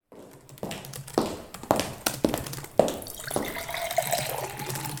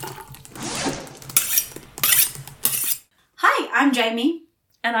Jamie.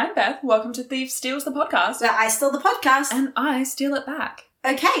 And I'm Beth. Welcome to Thief Steals the Podcast. Where I steal the podcast. And I steal it back.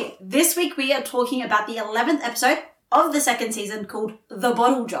 Okay, this week we are talking about the 11th episode of the second season called The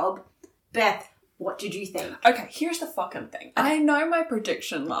Bottle Job. Beth, what did you think? Okay, here's the fucking thing. I know my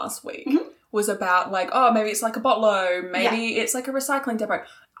prediction last week was about maybe it's like a bottle-o, maybe it's like a recycling depot.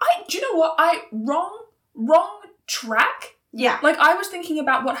 Do you know what? Wrong track. Yeah. I was thinking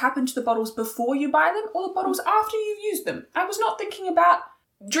about what happened to the bottles before you buy them or the bottles after you've used them. I was not thinking about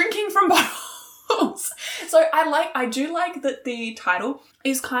drinking from bottles. So I do like that the title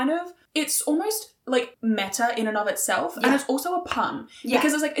is it's almost like meta in and of itself. Yeah. And it's also a pun. Yeah.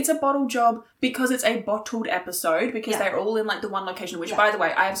 Because it's a bottle job because it's a bottled episode because they're all in the one location, which by the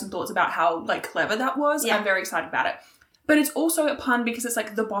way, I have some thoughts about how clever that was. Yeah. I'm very excited about it. But it's also a pun because it's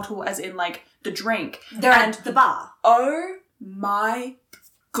the bottle as in the drink. They're at the bar. Oh my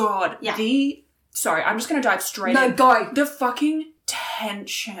God. Yeah. Sorry, I'm just going to dive straight in. No, go. The fucking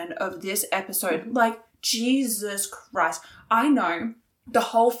tension of this episode. Jesus Christ. I know the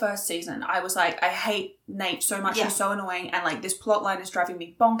whole first season, I was I hate Nate so much. He's so annoying. And this plot line is driving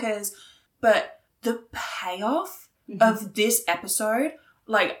me bonkers. But the payoff of this episode,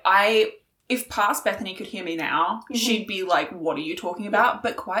 if past Bethany could hear me now, she'd be like, what are you talking about? Yeah.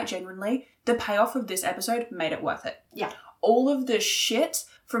 But quite genuinely, the payoff of this episode made it worth it. Yeah. All of the shit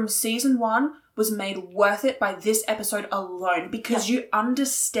from season 1 was made worth it by this episode alone because you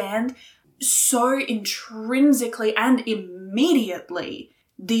understand so intrinsically and immediately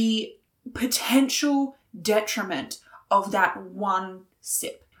the potential detriment of that one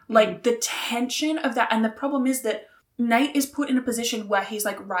sip. The tension of that. And the problem is that Nate is put in a position where he's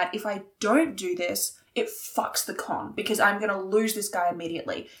right, if I don't do this, it fucks the con because I'm going to lose this guy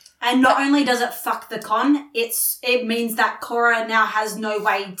immediately. And not only does it fuck the con, it means that Cora now has no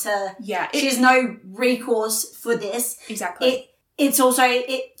way to... Yeah. She has no recourse for this. Exactly. It's also...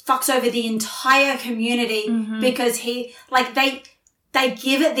 It fucks over the entire community because they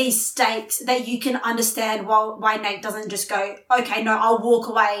give it these stakes that you can understand why Nate doesn't just go, okay, no, I'll walk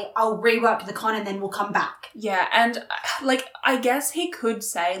away, I'll rework the con and then we'll come back. Yeah, and I guess he could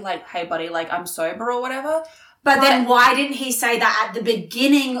say hey buddy, I'm sober or whatever. But then why didn't he say that at the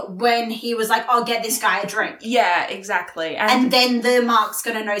beginning when he was I'll get this guy a drink? Yeah, exactly. And then the Mark's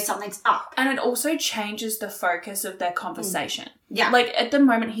going to know something's up. And it also changes the focus of their conversation. Yeah. At the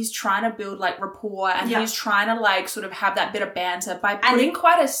moment, he's trying to build rapport and he's trying to sort of have that bit of banter by putting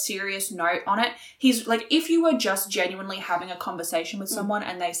quite a serious note on it. He's if you were just genuinely having a conversation with someone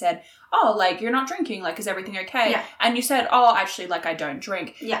and they said, oh, you're not drinking, is everything okay? Yeah. And you said, oh, actually, I don't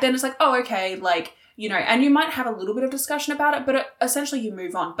drink. Yeah. Then it's oh, okay, and you might have a little bit of discussion about it, but essentially you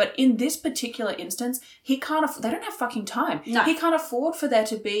move on. But in this particular instance, they don't have fucking time. No. He can't afford for there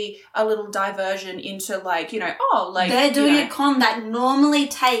to be a little diversion into they're doing a con that normally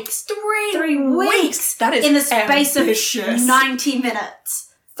takes 3 weeks. That is in the space ambitious. Of 90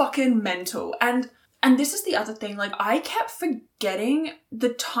 minutes. Fucking mental. And this is the other thing, I kept forgetting the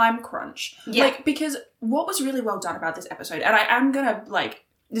time crunch. Yeah. Because what was really well done about this episode, and I am gonna,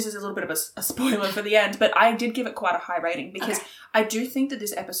 this is a little bit of a spoiler for the end, but I did give it quite a high rating because I do think that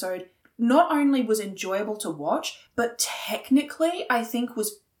this episode not only was enjoyable to watch, but technically I think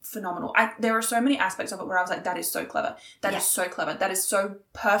was phenomenal. There are so many aspects of it where I was that is so clever. That is so clever. That is so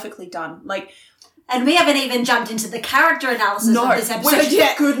perfectly done. And we haven't even jumped into the character analysis of this episode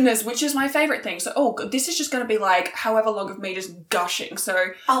yet. Goodness, which is my favourite thing. So, this is just going to be however long of me just gushing. So,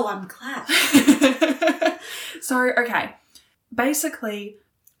 oh, I'm glad. So, okay. Basically,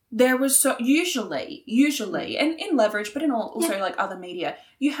 there was usually, and in Leverage, but in also other media,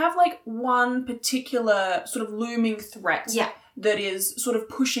 you have one particular sort of looming threat that is sort of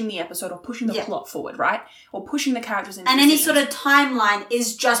pushing the episode or pushing the plot forward, right? Or pushing the characters into And any sort of timeline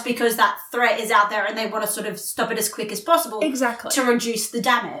is just because that threat is out there and they want to sort of stop it as quick as possible. Exactly. To reduce the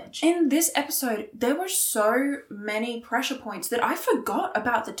damage. In this episode, there were so many pressure points that I forgot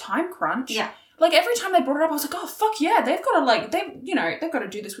about the time crunch. Yeah. Every time they brought it up, I was oh, fuck yeah, they've got to, they've got to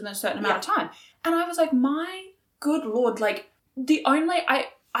do this within a certain amount of time. And I was my good Lord, the only,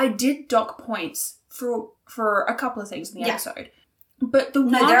 I did dock points for a couple of things in the episode. But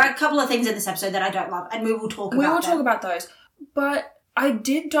there are a couple of things in this episode that I don't love, and we will talk about those. But I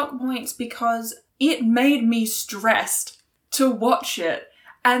did dock points because it made me stressed to watch it.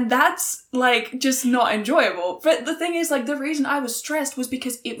 And that's, just not enjoyable. But the thing is, the reason I was stressed was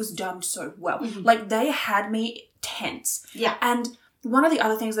because it was done so well. Mm-hmm. They had me tense. Yeah. And one of the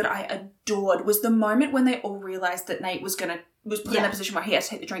other things that I adored was the moment when they all realised that Nate was put in a position where he had to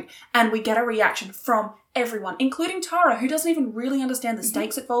take the drink. And we get a reaction from everyone, including Tara, who doesn't even really understand the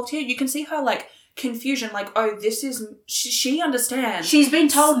stakes involved here. You can see her, confusion. Like, oh, this is... She understands. She's been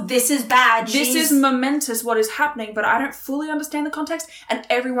told this is bad. This is momentous, what is happening, but I don't fully understand the context. And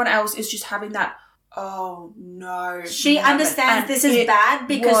everyone else is just having that, oh, no. She understands this is bad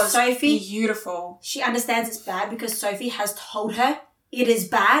because Sophie... beautiful. She understands it's bad because Sophie has told her it is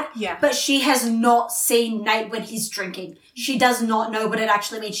bad. Yeah. But she has not seen Nate when he's drinking. She does not know what it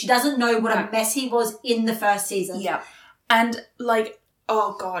actually means. She doesn't know what a mess he was in the first season. Yeah. And, like,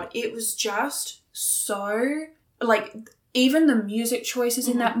 oh, God, it was just so... Like, even the music choices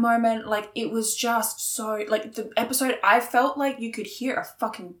in that moment, like, it was just so... Like, the episode, I felt like you could hear a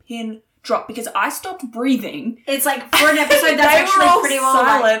fucking pin drop because I stopped breathing. It's like, for an episode that's actually pretty well...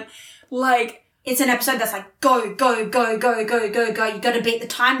 silent. Like... It's an episode that's like, go, go, go, go, go, go, go. You got to beat the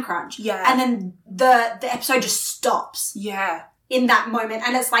time crunch. Yeah. And then the episode just stops. Yeah. In that moment.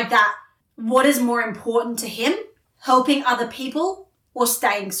 And it's like that, what is more important to him? Helping other people or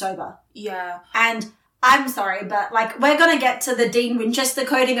staying sober? Yeah. And I'm sorry, but like, we're going to get to the Dean Winchester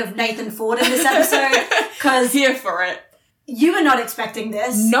coding of Nathan Ford in this episode. Because here for it. You were not expecting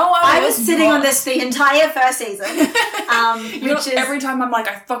this. No, I was sitting on this the entire first season. Which is every time I'm like,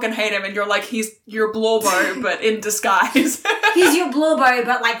 I fucking hate him, and you're like, he's your Blorbo, but in disguise. He's your Blorbo,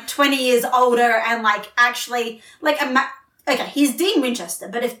 but like 20 years older, and like actually like okay, he's Dean Winchester,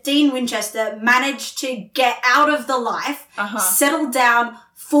 but if Dean Winchester managed to get out of the life, settle down,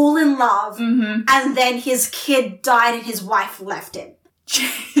 fall in love, and then his kid died and his wife left him.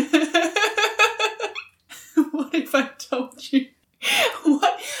 What if I told you?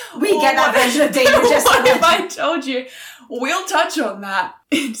 What? We get that version of Dean Winchester. What if I told you? We'll touch on that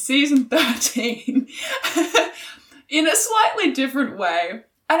in season 13 in a slightly different way.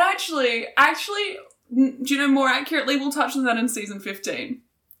 And actually, do you know, more accurately, we'll touch on that in season 15.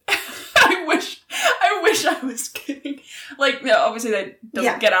 I wish I was kidding. Like, no, obviously they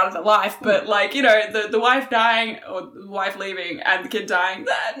doesn't get out of the life, but like, you know, the wife dying or the wife leaving and the kid dying,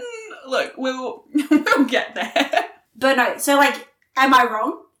 then look, we'll get there. But no, so like, am I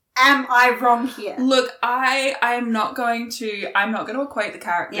wrong? Am I wrong here? Look, I'm not going to equate the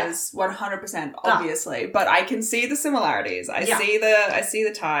characters 100%, obviously, but I can see the similarities. I see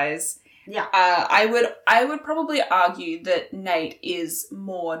the ties. Yeah. I would probably argue that Nate is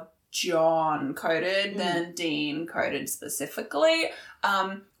more John coded than Dean coded specifically,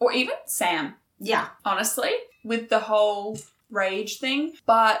 or even Sam. Yeah. Honestly, with the whole rage thing.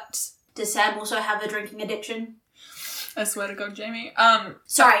 But does Sam also have a drinking addiction? I swear to God, Jamie.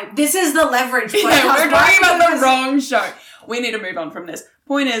 Sorry, this is the Leverage podcast. Yeah, we're talking about the wrong show. We need to move on from this.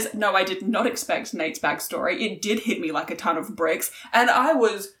 Point is, no, I did not expect Nate's backstory. It did hit me like a ton of bricks, and I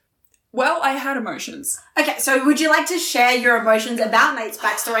had emotions. Okay, so would you like to share your emotions about Nate's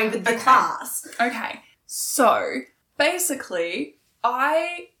backstory with the class? Okay, so basically,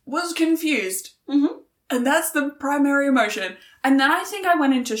 I was confused. And that's the primary emotion. And then I think I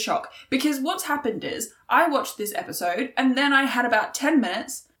went into shock. Because what's happened is, I watched this episode, and then I had about 10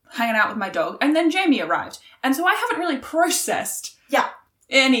 minutes hanging out with my dog, and then Jamie arrived. And so I haven't really processed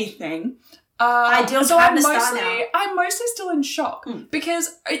anything. So I'm mostly still in shock.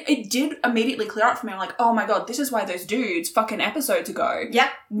 Because it did immediately clear up for me. I'm like, oh my God, this is why those dudes fucking episodes ago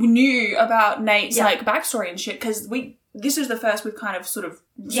knew about Nate's like backstory and shit. Because this is the first we've kind of sort of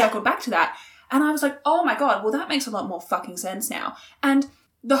circled back to that. And I was like, oh my God, well that makes a lot more fucking sense now. And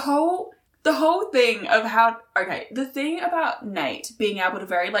the whole thing of the thing about Nate being able to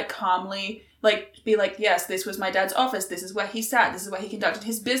very like calmly like be like, yes, this was my dad's office, this is where he sat, this is where he conducted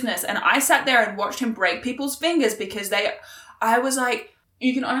his business. And I sat there and watched him break people's fingers because I was like,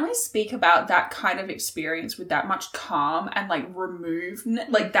 you can only speak about that kind of experience with that much calm and like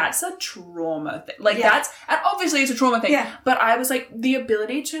like that's a trauma thing. Like and obviously it's a trauma thing. Yeah. But I was like, the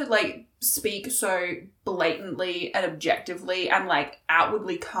ability to like speak so blatantly and objectively and like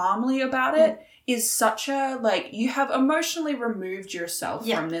outwardly calmly about it is such a like, you have emotionally removed yourself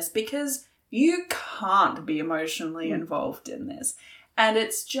from this because you can't be emotionally involved in this. And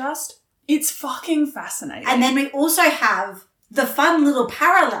it's fucking fascinating. And then we also have the fun little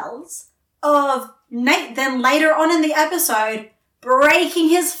parallels of Nate then later on in the episode breaking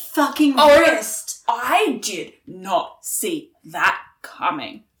his fucking wrist. I did not see that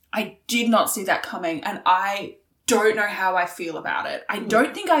coming. I did not see that coming, and I don't know how I feel about it. I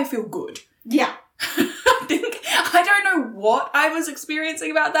don't think I feel good. Yeah. I don't know what I was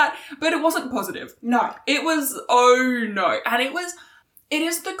experiencing about that, but it wasn't positive. No. It was, oh no. And it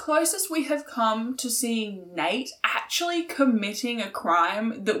is the closest we have come to seeing Nate actually committing a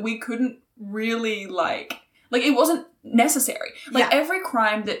crime that we couldn't really like it wasn't necessary. Like every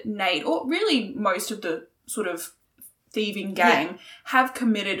crime that Nate, or really most of the sort of thieving gang have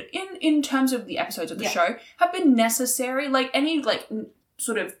committed, in terms of the episodes of the show, have been necessary. Like, any, like,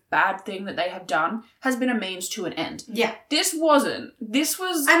 sort of bad thing that they have done has been a means to an end. Yeah. This wasn't. This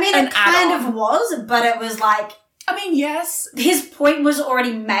was it kind of was, but it was like... yes. His point was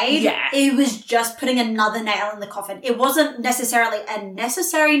already made. Yeah. It was just putting another nail in the coffin. It wasn't necessarily a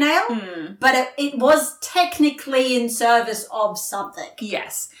necessary nail, but it was technically in service of something.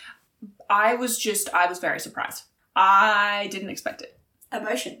 Yes. I was very surprised. I didn't expect it.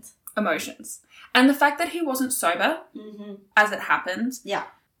 Emotions. And the fact that he wasn't sober, as it happens,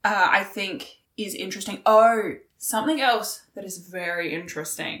 I think is interesting. Oh, something else that is very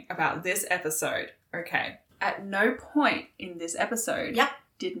interesting about this episode. Okay. At no point in this episode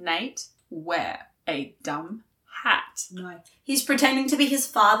did Nate wear a dumb hat. No. He's pretending to be his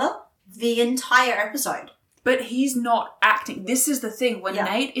father the entire episode. But he's not acting. This is the thing. When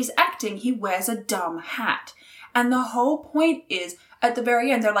Nate is acting, he wears a dumb hat. And the whole point is, at the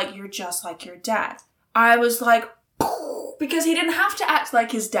very end, they're like, you're just like your dad. I was like, because he didn't have to act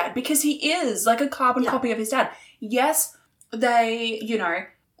like his dad, because he is like a carbon copy of his dad. Yes, they,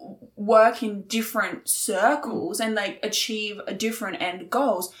 work in different circles and they achieve a different end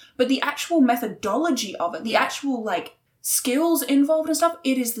goals, but the actual methodology of it, the actual, like, skills involved and stuff,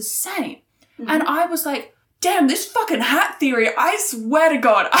 it is the same. And I was like, damn, this fucking hat theory, I swear to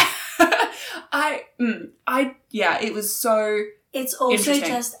God. It was so... It's also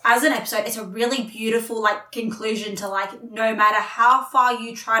just, as an episode, it's a really beautiful, like, conclusion to, like, no matter how far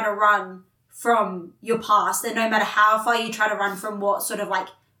you try to run from your past, and no matter how far you try to run from what sort of, like,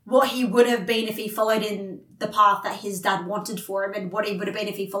 what he would have been if he followed in the path that his dad wanted for him, and what he would have been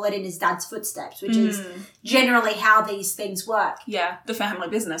if he followed in his dad's footsteps, which is generally how these things work. Yeah, the family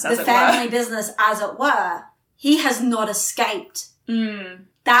business, as it were. The family business, as it were. He has not escaped.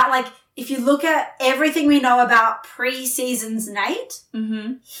 That, like, if you look at everything we know about pre-seasons Nate,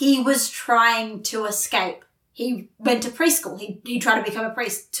 he was trying to escape. He went to preschool. He tried to become a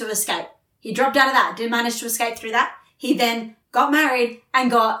priest to escape. He dropped out of that, didn't manage to escape through that. He then got married and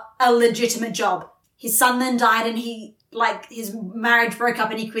got a legitimate job. His son then died and his marriage broke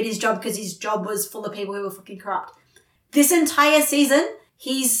up and he quit his job because his job was full of people who were fucking corrupt. This entire season,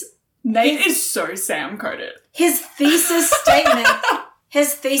 Nate is so Sam-coded. His thesis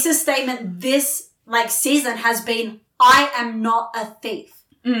statement this, like, season has been, I am not a thief.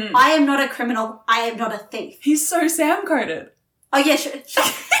 I am not a criminal. I am not a thief. He's so Sam-coded. Oh, yeah, sure.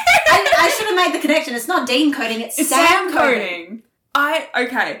 I should have made the connection. It's not Dean coding, it's Sam coding.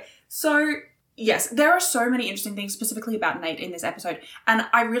 Okay. So, yes, there are so many interesting things specifically about Nate in this episode. And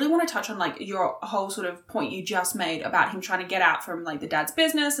I really want to touch on, like, your whole sort of point you just made about him trying to get out from, like, the dad's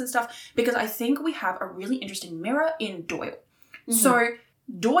business and stuff, because I think we have a really interesting mirror in Doyle. So,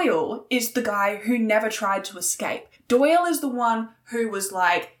 Doyle is the guy who never tried to escape. Doyle is the one who was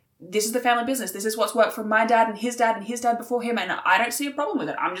like, this is the family business. This is what's worked for my dad and his dad before him, and I don't see a problem with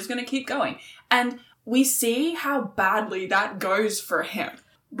it. I'm just going to keep going. And we see how badly that goes for him.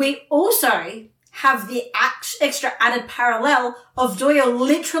 We also have the extra added parallel of Doyle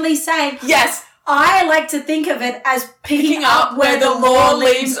literally saying, yes, I like to think of it as picking up where the law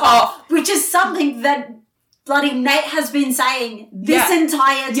leaves off, which is something that bloody Nate has been saying this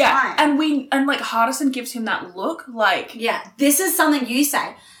entire time. Yeah, and like Hardison gives him that look, like, yeah, this is something you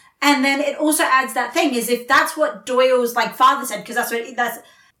say. And then it also adds that thing is if that's what Doyle's, like, father said, because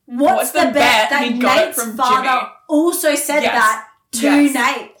what's the bet that Nate's father Jimmy also said that to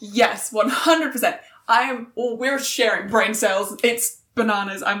Nate? Yes, 100%. We're sharing brain cells. It's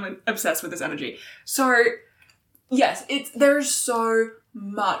bananas. I'm obsessed with this energy. So, yes, there's so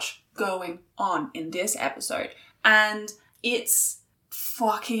much going on in this episode. And it's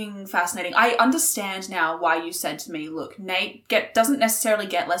fucking fascinating. I understand now why you said to me, look, Nate doesn't necessarily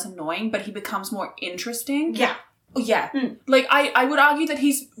get less annoying, but he becomes more interesting. Yeah. Yeah. Like, I would argue that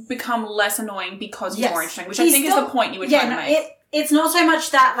he's become less annoying because he's more interesting, which I think is the point you were trying to make. It's not so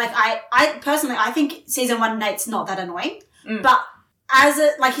much that, like, I personally, I think season 1 Nate's not that annoying, but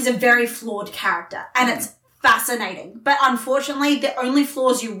he's a very flawed character, and it's fascinating. But unfortunately, the only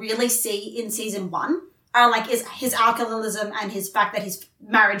flaws you really see in season 1 are, like, is his alcoholism and his fact that his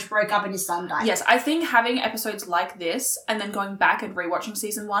marriage broke up and his son died. Yes, I think having episodes like this and then going back and rewatching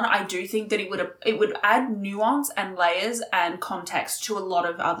season 1, I do think that it would add nuance and layers and context to a lot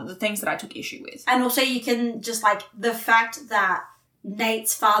of the things that I took issue with. And also you can just, like, the fact that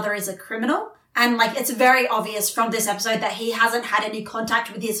Nate's father is a criminal, and, like, it's very obvious from this episode that he hasn't had any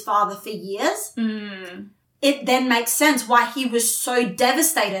contact with his father for years. It then makes sense why he was so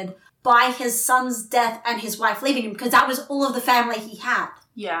devastated by his son's death and his wife leaving him, because that was all of the family he had.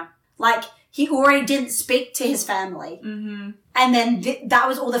 Yeah. Like, he already didn't speak to his family. Mm-hmm. And then that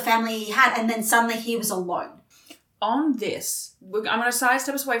was all the family he had. And then suddenly he was alone. On this, I'm going to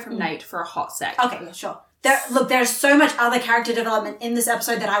sidestep us away from Nate for a hot sec. Okay, yeah, sure. There's so much other character development in this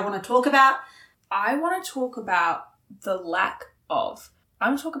episode that I want to talk about. I want to talk about the lack of. I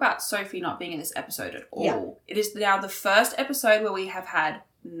want to talk about Sophie not being in this episode at all. Yeah. It is now the first episode where we have had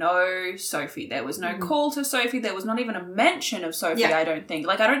no Sophie. There was no call to Sophie. There was not even a mention of Sophie, I don't think.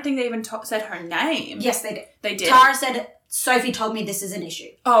 Like, I don't think they even said her name. Yes, they did. They did. Tara said, Sophie told me this is an issue.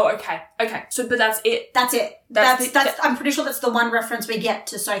 Oh, okay. Okay. So, but that's it. That's it. I'm pretty sure that's the one reference we get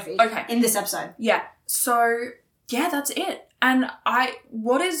to Sophie in this episode. Yeah. So, yeah, that's it. And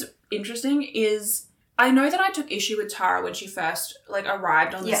what is interesting is, I know that I took issue with Tara when she first, like,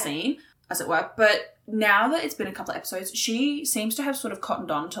 arrived on the scene, as it were, but now that it's been a couple of episodes, she seems to have sort of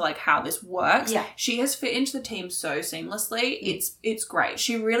cottoned on to, like, how this works. Yeah. She has fit into the team so seamlessly. It's great.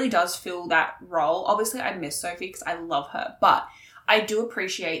 She really does fill that role. Obviously, I miss Sophie because I love her, but I do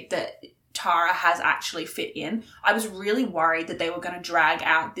appreciate that Tara has actually fit in. I was really worried that they were going to drag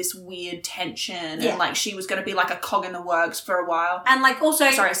out this weird tension and, like, she was going to be, like, a cog in the works for a while. And, like, also...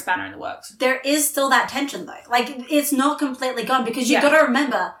 Sorry, a spanner in the works. There is still that tension, though. Like, it's not completely gone because you've got to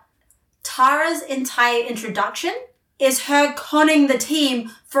remember... Tara's entire introduction is her conning the team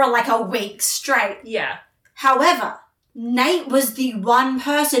for like a week straight. Yeah. However, Nate was the one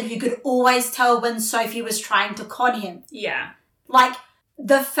person who could always tell when Sophie was trying to con him. Yeah. Like,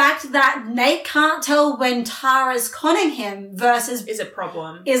 the fact that Nate can't tell when Tara's conning him versus... Is a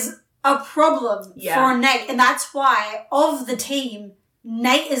problem for Nate. And that's why, of the team...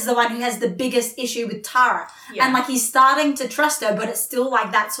 Nate is the one who has the biggest issue with Tara. Yeah. And, like, he's starting to trust her, but it's still,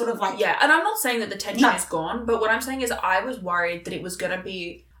 like, that sort of, like... Yeah, and I'm not saying that the tension is gone, but what I'm saying is I was worried that it was going to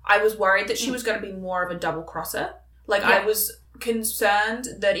be... I was worried that she was going to be more of a double-crosser. Like, I was concerned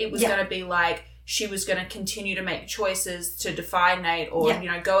that it was going to be, like, she was going to continue to make choices to defy Nate or,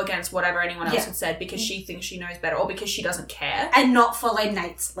 you know, go against whatever anyone else had said because she thinks she knows better or because she doesn't care. And not follow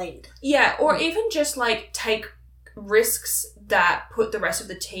Nate's lead. Yeah, or even just, like, take risks that put the rest of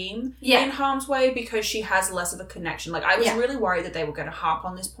the team in harm's way because she has less of a connection. Like, I was really worried that they were going to harp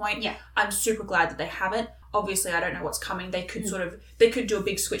on this point. Yeah. I'm super glad that they haven't. Obviously, I don't know what's coming. They could they could do a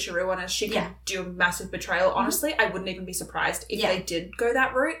big switcheroo on us. She could do a massive betrayal. Honestly, I wouldn't even be surprised if they did go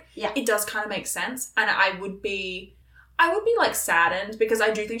that route. Yeah. It does kind of make sense. And I would be like saddened because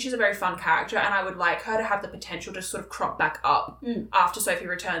I do think she's a very fun character and I would like her to have the potential to sort of crop back up after Sophie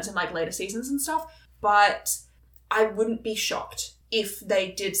returns in like later seasons and stuff. But I wouldn't be shocked if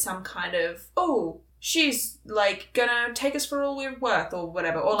they did some kind of, she's like gonna take us for all we're worth or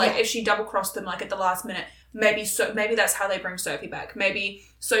whatever. Or like if she double crossed them like at the last minute, maybe that's how they bring Sophie back. Maybe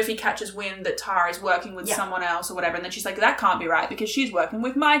Sophie catches wind that Tara is working with someone else or whatever, and then she's like, that can't be right because she's working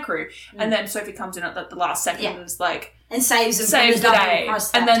with my crew. And then Sophie comes in at the last second and is like, and saves the day.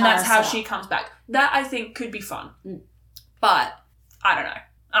 And then that's how she comes back. That I think could be fun. But I don't know.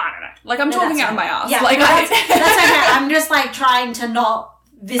 Like, I'm talking out of my ass. Yeah, like, that's okay. I'm just, like, trying to not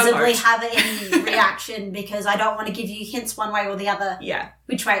visibly have any reaction because I don't want to give you hints one way or the other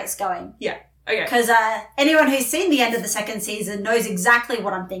which way it's going. Yeah. Okay. Because anyone who's seen the end of the second season knows exactly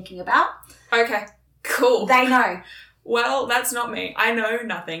what I'm thinking about. Okay. Cool. They know. Well, that's not me. I know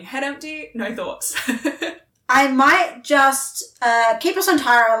nothing. Head empty, no thoughts. I might just keep us on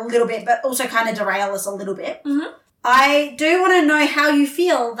Tara a little bit, but also kind of derail us a little bit. Mm-hmm. I do want to know how you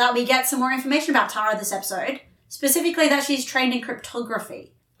feel that we get some more information about Tara this episode, specifically that she's trained in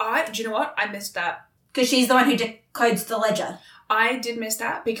cryptography. Do you know what? I missed that. Because she's the one who decodes the ledger. I did miss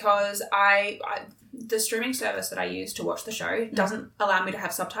that because the streaming service that I use to watch the show doesn't allow me to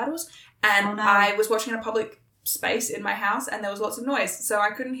have subtitles. And I was watching in a public space in my house and there was lots of noise, so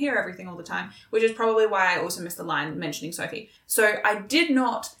I couldn't hear everything all the time, which is probably why I also missed the line mentioning Sophie. So I did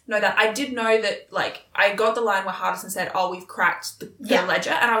not know that. I did know that, like, I got the line where Hardison said, we've cracked the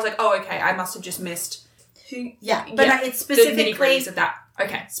ledger, and I was like, okay, I must have just missed it's specifically the nitty-gritties of that.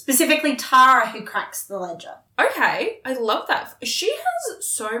 Okay. Specifically Tara who cracks the ledger. Okay, I love that. She has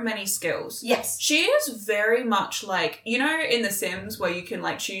so many skills. Yes. She is very much like, you know, in The Sims where you can,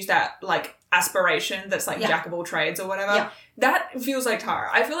 like, choose that, like, aspiration that's, like, jack of all trades or whatever. Yeah. That feels like Tara.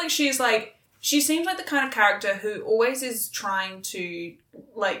 I feel like she's, like, she seems like the kind of character who always is trying to,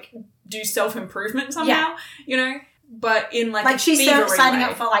 like, do self-improvement somehow, you know? but in like Like a she's thievery signing way.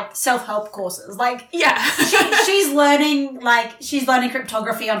 up for like self-help courses. Like Yeah. she's learning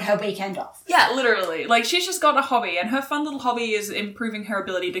cryptography on her weekend off. Yeah, literally. Like, she's just got a hobby, and her fun little hobby is improving her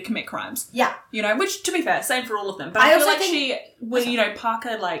ability to commit crimes. Yeah. You know, which, to be fair, same for all of them. But I feel like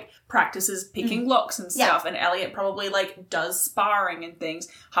Parker, like, practices picking locks and stuff, and Elliot probably, like, does sparring and things.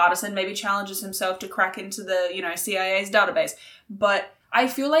 Hardison maybe challenges himself to crack into the, CIA's database. But I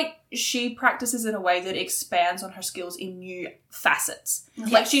feel like she practices in a way that expands on her skills in new facets.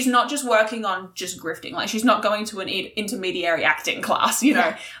 Yes. Like, she's not just working on just grifting. Like, she's not going to an intermediary acting class, you know?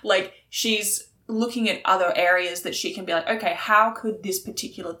 Yeah. Like, she's looking at other areas that she can be like, okay, how could this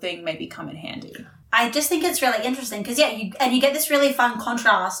particular thing maybe come in handy? I just think it's really interesting because, you get this really fun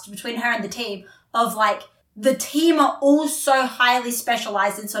contrast between her and the team of, like, the team are all so highly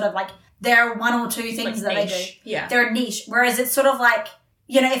specialized in sort of, like, there are one or two things like that niche. They do. Yeah. They're a niche. Whereas it's sort of like,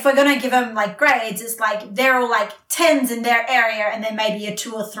 if we're going to give them, like, grades, it's like they're all, like, 10s in their area and then maybe a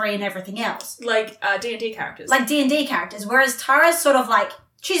 2 or 3 in everything else. Like D&D characters. Like D&D characters. Whereas Tara's sort of like,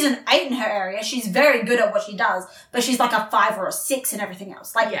 she's an 8 in her area. She's very good at what she does, but she's like a 5 or a 6 in everything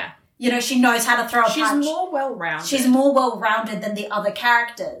else. Like, she knows how to throw a punch. She's more well-rounded. She's more well-rounded than the other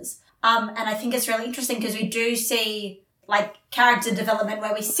characters. And I think it's really interesting because we do see, like, character development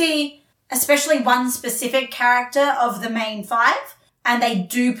where we see, especially one specific character of the main 5, and they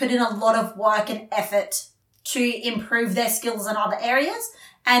do put in a lot of work and effort to improve their skills in other areas.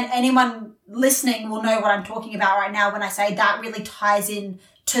 And anyone listening will know what I'm talking about right now when I say that really ties in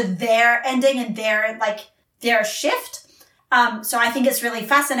to their ending and their shift. So I think it's really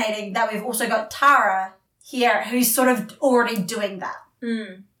fascinating that we've also got Tara here who's sort of already doing that.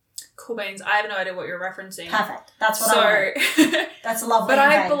 Cool beans. I have no idea what you're referencing. Perfect. That's what I want. That's lovely. But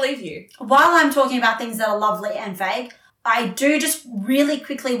and I vague. believe you. While I'm talking about things that are lovely and vague, I do just really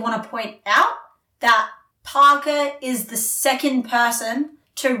quickly want to point out that Parker is the second person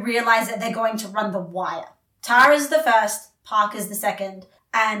to realize that they're going to run the wire. Tara's the first, Parker's the second.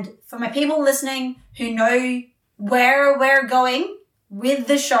 And for my people listening who know where we're going with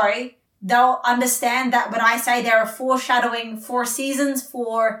the show, they'll understand that when I say there are foreshadowing 4 seasons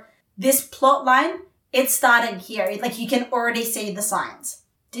for this plot line, it's starting here. Like, you can already see the signs.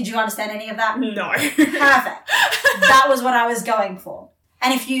 Did you understand any of that? No. Perfect. That was what I was going for.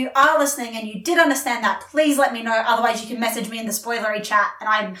 And if you are listening and you did understand that, please let me know. Otherwise, you can message me in the spoilery chat and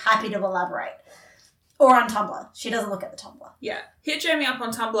I'm happy to elaborate. Or on Tumblr. She doesn't look at the Tumblr. Yeah. Hit Jamie up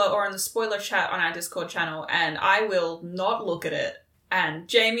on Tumblr or on the spoiler chat on our Discord channel and I will not look at it. And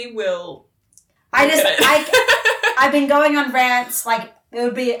Jamie will I've been going on rants, like, it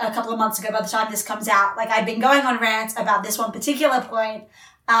would be a couple of months ago by the time this comes out. Like, I've been going on rants about this one particular point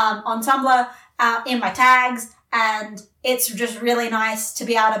on Tumblr in my tags, and it's just really nice to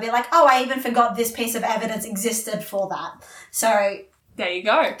be able to be like, oh, I even forgot this piece of evidence existed for that. So there you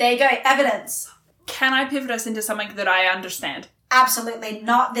go. There you go. Evidence. Can I pivot us into something that I understand? Absolutely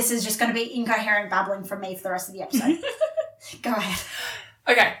not. This is just going to be incoherent babbling from me for the rest of the episode. Go ahead.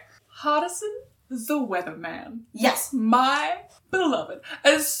 Okay. Hardison the Weatherman. Yes. My beloved.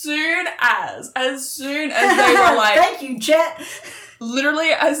 As soon as they were like... Thank you, Jet. Literally,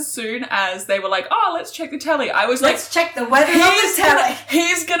 as soon as they were like, oh, let's check the telly, I was let's check the weather on the telly.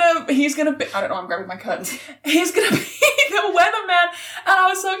 He's gonna be, I don't know, I'm grabbing my curtains. He's gonna be the weatherman. And I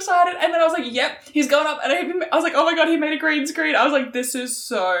was so excited. And then I was like, yep, he's going up. And I was like, oh my God, he made a green screen. I was like, this is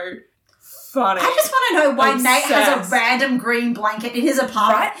so funny. I just want to know why Nate has a random green blanket in his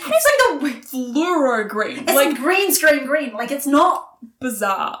apartment. Right? It's like a fluoro green. It's like green screen green. Like, it's not...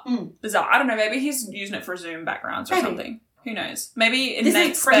 Bizarre. Bizarre. I don't know, maybe he's using it for Zoom backgrounds or something. Who knows? Maybe in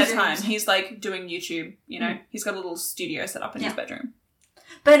Nate's spare time, he's like doing YouTube, he's got a little studio set up in his bedroom.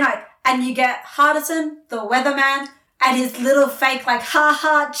 But no, and you get Hardison, the weatherman, and his little fake, like,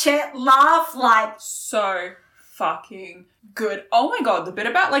 ha-ha, Chet laugh, like... So fucking good. Oh my God, the bit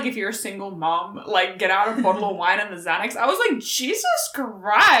about, like, if you're a single mom, like, get out a bottle of wine and the Xanax, I was like, Jesus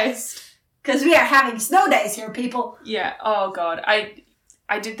Christ. Because we are having snow days here, people. Yeah, oh God. I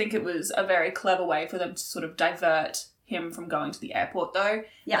did think it was a very clever way for them to sort of divert him from going to the airport, though.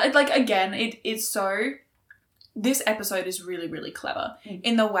 Yeah. Like, again, it's so... This episode is really, really clever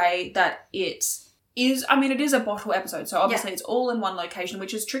in the way that it is... I mean, it is a bottle episode, so obviously it's all in one location,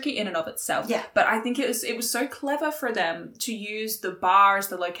 which is tricky in and of itself. Yeah. But I think it was so clever for them to use the bar as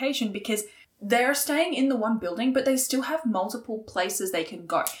the location because they're staying in the one building, but they still have multiple places they can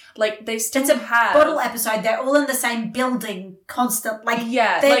go. Like, they still It's a have... bottle episode. They're all in the same building, constant. Like,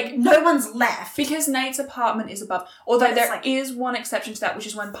 yeah, like... no one's left. Because Nate's apartment is above. Although there like, is one exception to that, which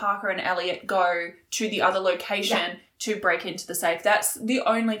is when Parker and Elliot go to the other location to break into the safe. That's the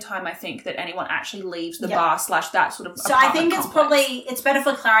only time I think that anyone actually leaves the bar / that sort of So I think complex. it's probably, it's better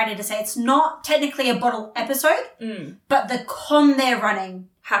for clarity to say it's not technically a bottle episode, but the con they're running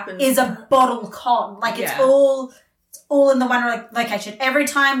happens is a bottle con. Like, it's all in the one location. Every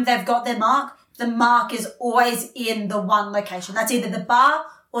time they've got their mark, the mark is always in the one location. That's either the bar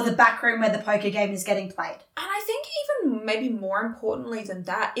or the back room where the poker game is getting played. And I think even maybe more importantly than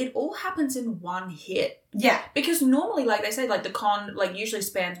that, it all happens in one hit. Yeah. Because normally, like they say, like the con like usually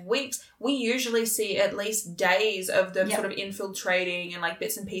spans weeks. We usually see at least days of them sort of infiltrating and like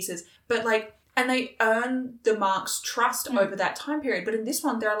bits and pieces. But like, and they earn the mark's trust over that time period. But in this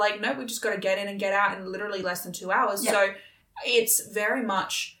one, they're like, no, we just got to get in and get out in literally less than 2 hours. Yeah. So it's very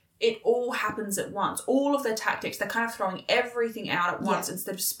much... It all happens at once. All of their tactics, they're kind of throwing everything out at once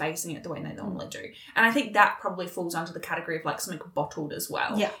instead of spacing it the way they normally do. And I think that probably falls under the category of like something bottled as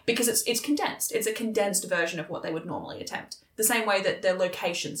well. Yeah. Because it's condensed. It's a condensed version of what they would normally attempt. The same way that their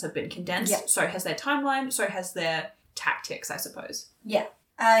locations have been condensed, so has their timeline, so has their tactics, I suppose. Yeah.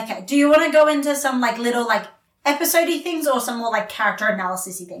 Okay. Do you want to go into some like little like episode-y things or some more like character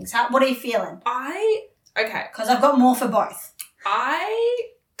analysis-y things? What are you feeling? Okay. Because I've got more for both. I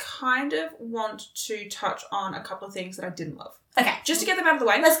kind of want to touch on a couple of things that I didn't love. Okay. Just to get them out of the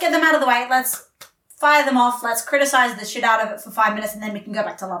way. Let's get them out of the way. Let's fire them off. Let's criticize the shit out of it for 5 minutes and then we can go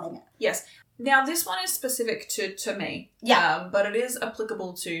back to loving it. Yes. Now, this one is specific to me. Yeah. But it is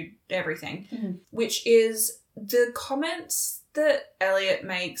applicable to everything, which is the comments that Elliot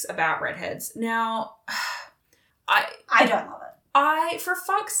makes about redheads. Now, I don't love it. For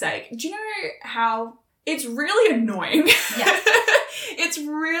fuck's sake, do you know how... It's really annoying. Yeah. It's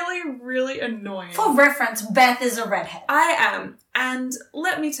really, really annoying. For reference, Beth is a redhead. I am. And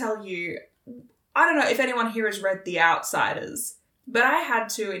let me tell you, I don't know if anyone here has read The Outsiders, but I had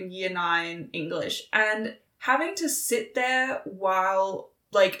to in year 9 English. And having to sit there while,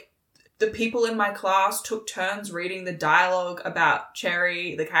 like, the people in my class took turns reading the dialogue about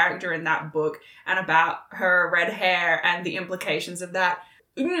Cherry, the character in that book, and about her red hair and the implications of that.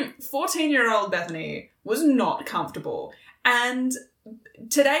 14-year-old Bethany was not comfortable. And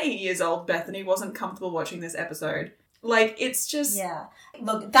today years old Bethany wasn't comfortable watching this episode. Like, it's just... Yeah.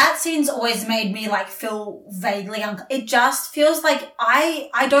 Look, that scene's always made me, like, feel vaguely uncomfortable. It just feels like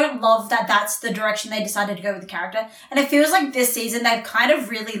I don't love that that's the direction they decided to go with the character. And it feels like this season they've kind of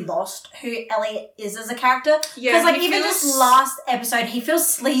really lost who Elliot is as a character. Yeah. Because, like, even this last episode, he feels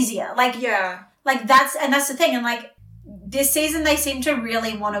sleazier. Like, yeah. Like, that's the thing. And, like, this season they seem to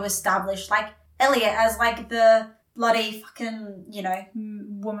really want to establish, like, Elliot as, like, the bloody fucking, you know...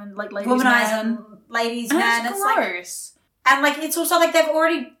 woman, like, ladies womanizing ladies man. It's gross. Like, and, like, it's also, like, they've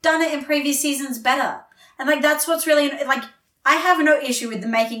already done it in previous seasons better. And, like, that's what's really... Like, I have no issue with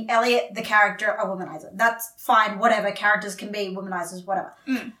them making Elliot, the character, a womanizer. That's fine, whatever. Characters can be womanizers, whatever.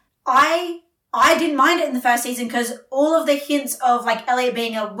 I didn't mind it in the first season because all of the hints of, like, Elliot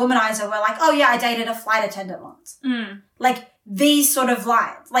being a womanizer were like, oh, yeah, I dated a flight attendant once. Like, these sort of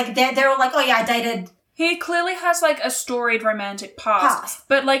lines. Like, they're all like, oh, yeah, I dated... He clearly has, like, a storied romantic past.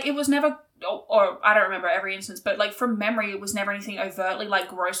 But, like, it was never... Or I don't remember every instance, but, like, from memory, it was never anything overtly, like,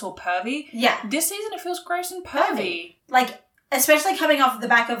 gross or pervy. Yeah. This season, it feels gross and pervy. Like... Especially coming off the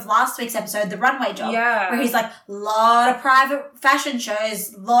back of last week's episode, The Runway Job, where he's like, lot of private fashion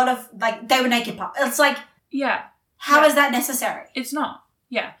shows, lot of, like, they were naked pop. It's like, how is that necessary? It's not.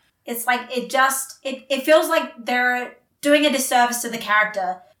 Yeah. It's like, it feels like they're doing a disservice to the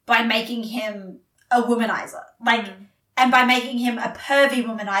character by making him a womanizer. Like, and by making him a pervy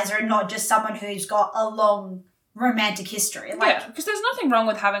womanizer and not just someone who's got a long romantic history. Like, yeah, because there's nothing wrong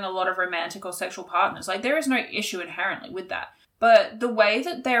with having a lot of romantic or sexual partners. Like, there is no issue inherently with that. But the way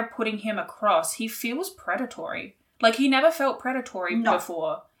that they're putting him across, he feels predatory. Like, he never felt predatory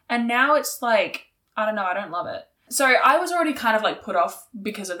before. And now it's like, I don't know, I don't love it. So I was already kind of, like, put off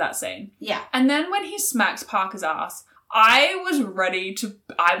because of that scene. Yeah. And then when he smacks Parker's ass, I was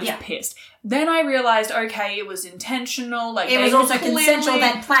pissed. Then I realised, okay, it was intentional. Like, it was also consensual.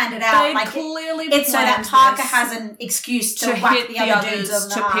 They'd planned it out. Like, clearly it's so that Parker has an excuse to whack the other dudes on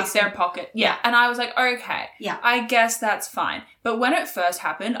the to pick their pocket. Yeah. And I was like, okay, I guess that's fine. But when it first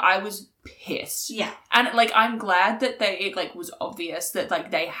happened, I was pissed. Yeah. And, like, I'm glad that it, like, was obvious that,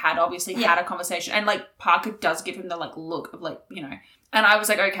 like, they had obviously had a conversation. And, like, Parker does give him the, like, look of, like, you know. And I was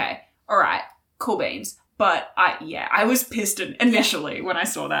like, okay, all right, cool beans. But I was pissed initially when I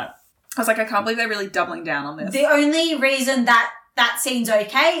saw that. I was like, I can't believe they're really doubling down on this. The only reason that scene's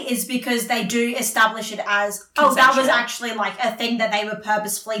okay is because they do establish it as, that was actually like a thing that they were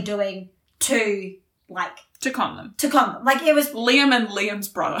purposefully doing to con them. Like it was Liam and Liam's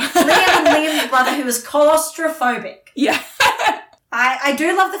brother. Liam's brother who was claustrophobic. Yeah. I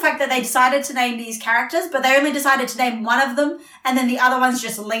do love the fact that they decided to name these characters, but they only decided to name one of them, and then the other one's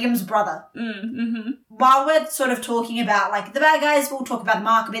just Liam's brother. Mm-hmm. While we're sort of talking about, like, the bad guys, we'll talk about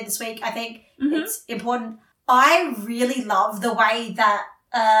Mark a bit this week. I think it's important. I really love the way that,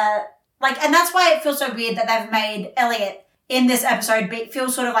 and that's why it feels so weird that they've made Elliot in this episode feel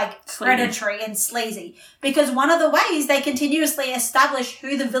sort of like predatory and sleazy. Because one of the ways they continuously establish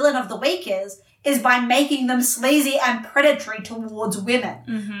who the villain of the week is by making them sleazy and predatory towards women.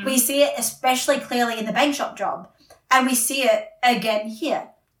 Mm-hmm. We see it especially clearly in the bank shop job. And we see it again here.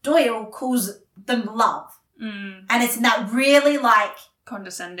 Doyle calls them love. Mm. And it's in that really like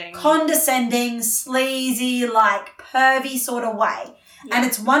condescending, sleazy, like pervy sort of way. Yeah. And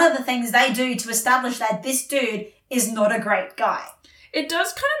it's one of the things they do to establish that this dude is not a great guy. It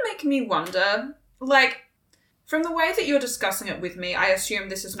does kind of make me wonder, like, from the way that you're discussing it with me, I assume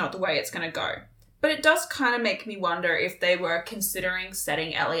this is not the way it's going to go. But it does kind of make me wonder if they were considering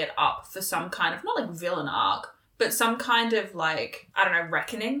setting Elliot up for some kind of, not like villain arc, but some kind of like, I don't know,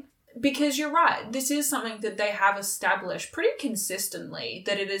 reckoning. Because you're right, this is something that they have established pretty consistently,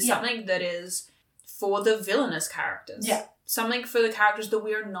 that it is something that is for the villainous characters. Yeah. Something for the characters that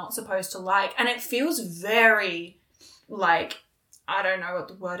we're not supposed to like. And it feels very, like, I don't know what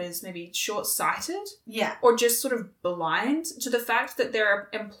the word is, maybe short-sighted? Yeah. Or just sort of blind to the fact that they're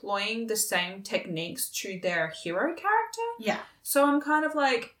employing the same techniques to their hero character. Yeah. So I'm kind of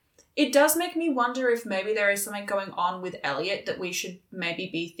like, it does make me wonder if maybe there is something going on with Elliot that we should maybe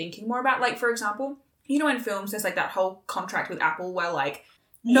be thinking more about. Like, for example, you know in films there's like that whole contract with Apple where like,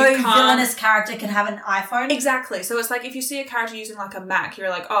 no villainous character can have an iPhone. Exactly. So it's like if you see a character using like a Mac, you're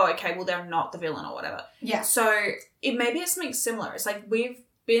like, oh, okay, well, they're not the villain or whatever. Yeah. So maybe it's something similar. It's like we've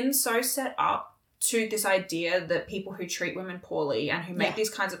been so set up to this idea that people who treat women poorly and who make these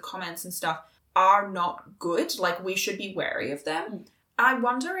kinds of comments and stuff are not good. Like we should be wary of them. Mm. I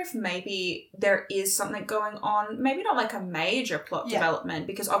wonder if maybe there is something going on, maybe not like a major plot development,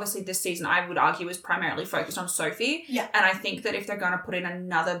 because obviously this season I would argue is primarily focused on Sophie. Yeah. And I think that if they're going to put in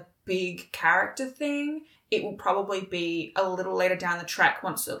another big character thing, it will probably be a little later down the track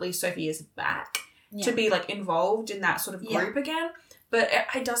once at least Sophie is back to be like involved in that sort of group again. But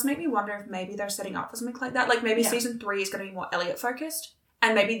it does make me wonder if maybe they're setting up for something like that. Like maybe season 3 is going to be more Elliot focused.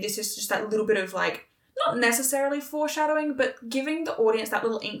 And maybe this is just that little bit of like, not necessarily foreshadowing, but giving the audience that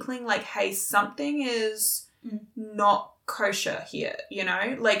little inkling, like, hey, something is not kosher here, you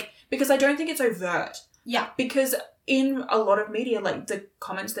know? Like, because I don't think it's overt. Yeah. Because in a lot of media, like, the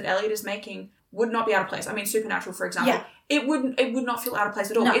comments that Elliot is making would not be out of place. I mean, Supernatural, for example, it would not feel out of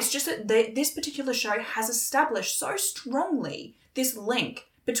place at all. No. It's just that this particular show has established so strongly this link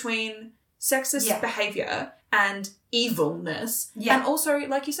between sexist behaviour and evilness. Yeah. And also,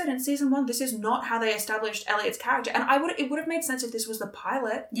 like you said, in season 1, this is not how they established Elliot's character. And it would have made sense if this was the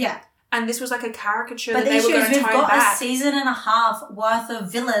pilot. Yeah. And this was like a caricature but that they were going to tone back. But we've got a season and a half worth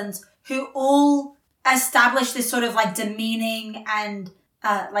of villains who all establish this sort of like demeaning and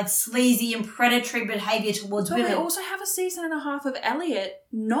like sleazy and predatory behaviour towards women. But we also have a season and a half of Elliot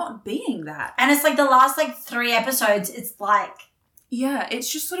not being that. And it's like the last like 3 episodes, it's like... Yeah, it's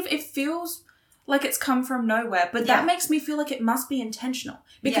just sort of, it feels like it's come from nowhere, but that makes me feel like it must be intentional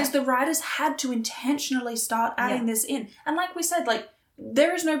because the writers had to intentionally start adding this in. And like we said, like,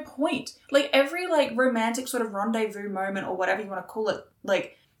 there is no point. Like, every, like, romantic sort of rendezvous moment or whatever you want to call it,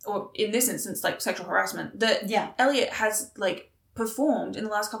 like, or in this instance, like, sexual harassment, that Elliot has, like, performed in the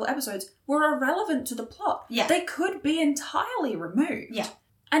last couple of episodes were irrelevant to the plot. Yeah. They could be entirely removed. Yeah.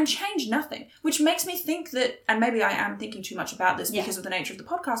 And change nothing, which makes me think that, and maybe I am thinking too much about this because of the nature of the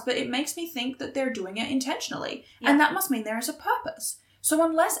podcast, but it makes me think that they're doing it intentionally. Yeah. And that must mean there is a purpose. So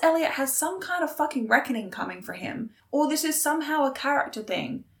unless Elliot has some kind of fucking reckoning coming for him, or this is somehow a character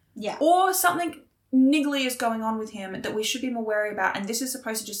thing, or something niggly is going on with him that we should be more wary about, and this is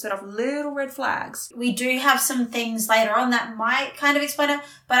supposed to just set off little red flags. We do have some things later on that might kind of explain it,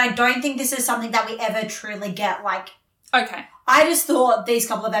 but I don't think this is something that we ever truly get, like... Okay. I just thought these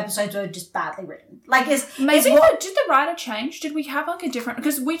couple of episodes were just badly written. Like, did the writer change? Did we have like a different...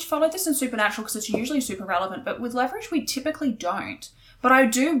 Because we followed this in Supernatural because it's usually super relevant, but with Leverage we typically don't. But I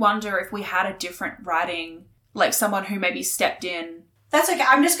do wonder if we had a different writing, like someone who maybe stepped in. That's okay.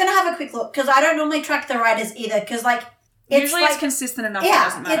 I'm just going to have a quick look because I don't normally track the writers either because, like... Usually it's consistent enough that it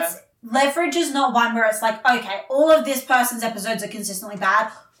doesn't matter. Leverage is not one where it's like, okay, all of this person's episodes are consistently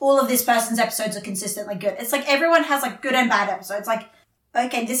bad. All of this person's episodes are consistently good. It's like everyone has like good and bad episodes. Like,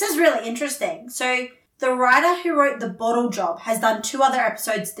 okay, this is really interesting. So the writer who wrote The Bottle Job has done 2 other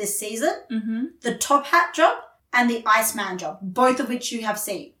episodes this season. Mm-hmm. The Top Hat Job and the Iceman Job, both of which you have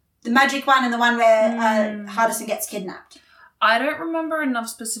seen. The magic one and the one where Hardison gets kidnapped. I don't remember enough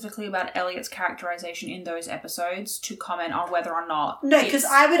specifically about Elliot's characterization in those episodes to comment on whether or not. No, because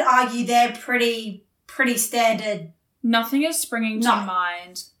I would argue they're pretty standard. Nothing is springing to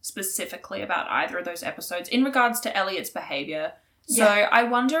mind specifically about either of those episodes in regards to Elliot's behaviour. So I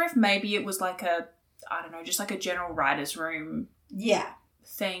wonder if maybe it was like just like a general writer's room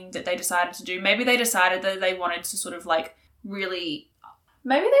thing that they decided to do. Maybe they decided that they wanted to sort of like really...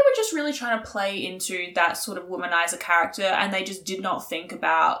 Maybe they were just really trying to play into that sort of womanizer character and they just did not think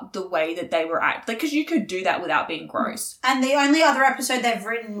about the way that they were acting. Because you could do that without being gross. And the only other episode they've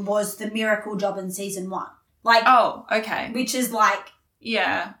written was The Miracle Job in season 1. Like, oh, okay. Which is like...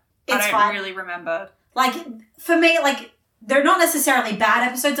 Yeah. It's I don't really remember. Like, for me, like, they're not necessarily bad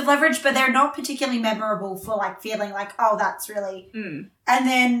episodes of Leverage, but they're not particularly memorable for, like, feeling like, oh, that's really... And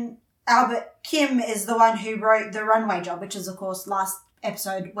then Albert Kim is the one who wrote The Runway Job, which is, of course, last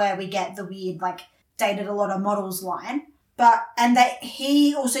episode where we get the weird, like, dated a lot of models line. And that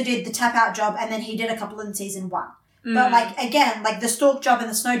he also did The Tap Out Job, and then he did a couple in season 1. But, like, again, like, The Stalk Job and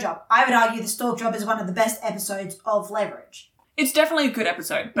The Snow Job, I would argue The Stalk Job is one of the best episodes of Leverage. It's definitely a good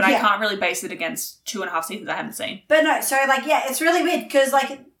episode, but I can't really base it against 2.5 seasons I haven't seen. But no, so, like, yeah, it's really weird, because,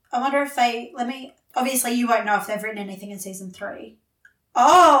 like, I wonder if obviously you won't know if they've written anything in season 3.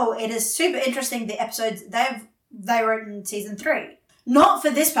 Oh, it is super interesting, the episodes they wrote in season 3. Not for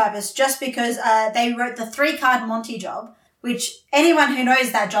this purpose, just because they wrote the 3-card Monty job, which anyone who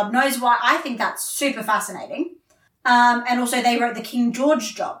knows that job knows why I think that's super fascinating. And also they wrote the King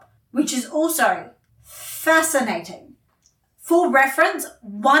George job, which is also fascinating. For reference,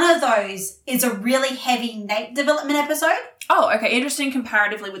 one of those is a really heavy Nate development episode. Oh, okay. Interesting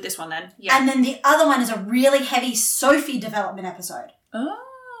comparatively with this one then. Yeah. And then the other one is a really heavy Sophie development episode.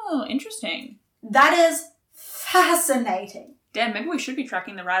 Oh, interesting. That is fascinating. Damn, maybe we should be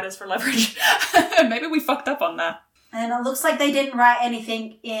tracking the writers for Leverage. Maybe we fucked up on that. And it looks like they didn't write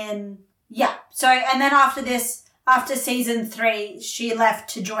anything in... Yeah. So, and then after season 3, she left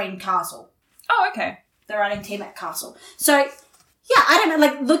to join Castle. Oh, okay. The writing team at Castle. So, yeah, I don't know.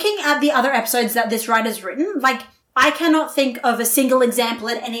 Like, looking at the other episodes that this writer's written, like, I cannot think of a single example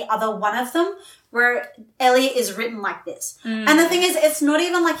in any other one of them where Elliot is written like this. And the thing is, it's not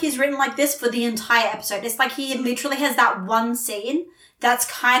even like he's written like this for the entire episode. It's like he literally has that one scene that's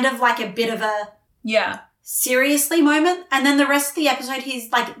kind of like a bit of a seriously moment, and then the rest of the episode he's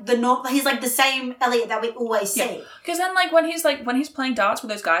like he's like the same Elliot that we always see. Because then when he's playing darts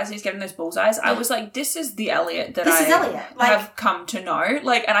with those guys and he's getting those bullseyes, I was like, this is the Elliot that I have come to know.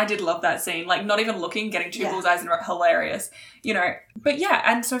 Like, and I did love that scene. Like, not even looking, getting 2 bullseyes and hilarious, you know. But yeah,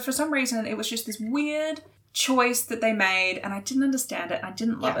 and so for some reason it was just this weird choice that they made, and I didn't understand it. I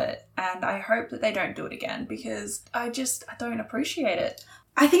didn't love it, and I hope that they don't do it again because I don't appreciate it.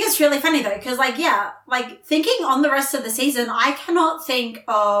 I think it's really funny though, because thinking on the rest of the season, I cannot think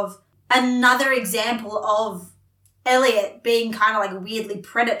of another example of Elliot being kind of like weirdly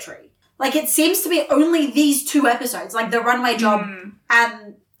predatory. Like, it seems to be only these 2 episodes, like the Runway Job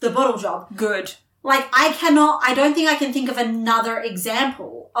and the Bottle Job. Good. Like, I don't think I can think of another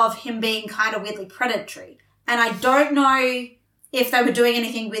example of him being kind of weirdly predatory. And I don't know if they were doing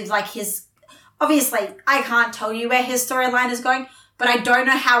anything with like his, obviously I can't tell you where his storyline is going, but I don't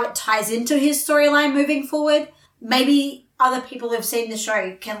know how it ties into his storyline moving forward. Maybe other people who've seen the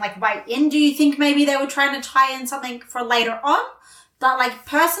show can like weigh in. Do you think maybe they were trying to tie in something for later on? But like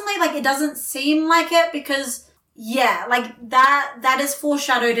personally, like it doesn't seem like it because like that is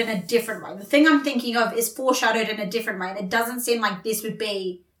foreshadowed in a different way. The thing I'm thinking of is foreshadowed in a different way, and it doesn't seem like this would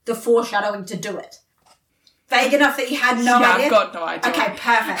be the foreshadowing to do it. Vague enough that you had no idea? I've got no idea. Okay,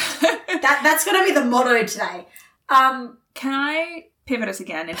 perfect. That's going to be the motto today. Can I pivot us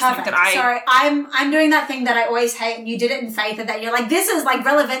again into something that Sorry, I'm doing that thing that I always hate, and you did it in faith, and that you're like, this is like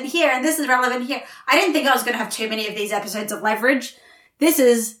relevant here, and this is relevant here. I didn't think I was going to have too many of these episodes of Leverage. This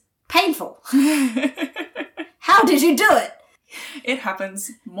is painful. How did you do it? It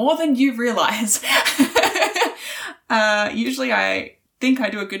happens more than you realise. Usually I think I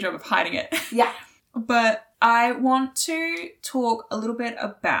do a good job of hiding it. Yeah. But I want to talk a little bit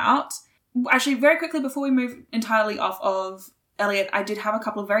about... Actually, very quickly, before we move entirely off of Elliot, I did have a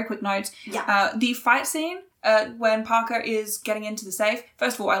couple of very quick notes. Yeah. The fight scene when Parker is getting into the safe.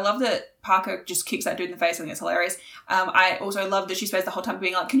 First of all, I love that Parker just kicks that dude in the face. I think it's hilarious. I also love that she spends the whole time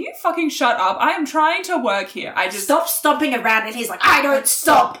being like, can you fucking shut up? I am trying to work here. I just... Stop stomping around, and he's like, I don't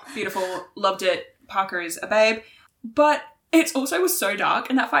stop. Beautiful. Loved it. Parker is a babe. But it also was so dark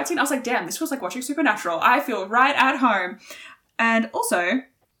in that fight scene. I was like, damn, this was like watching Supernatural. I feel right at home. And also,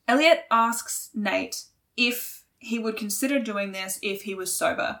 Elliot asks Nate if he would consider doing this if he was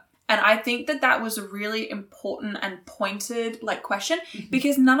sober. And I think that was a really important and pointed, like, question,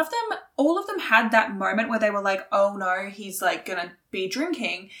 because all of them had that moment where they were like, oh no, he's like gonna be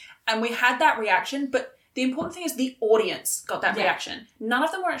drinking. And we had that reaction, but the important thing is the audience got that reaction. None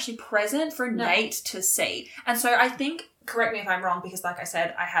of them were actually present for Nate to see. And so I think, correct me if I'm wrong, because like I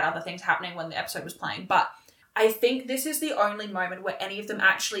said, I had other things happening when the episode was playing, but I think this is the only moment where any of them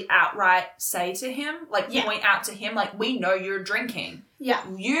actually outright say to him, like point out to him, like, we know you're drinking. Yeah.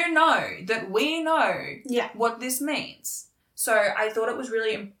 You know that we know what this means. So I thought it was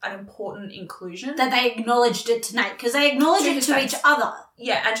really an important inclusion. That they acknowledged it to Nate, because they acknowledge it to each other.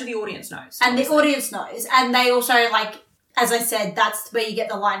 Yeah, and to the audience knows. And the audience knows. And they also, like, as I said, that's where you get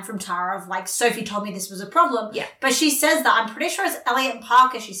the line from Tara of, like, Sophie told me this was a problem. Yeah. But she says that. I'm pretty sure it's Elliot and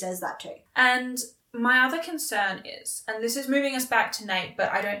Parker she says that to. And my other concern is, and this is moving us back to Nate,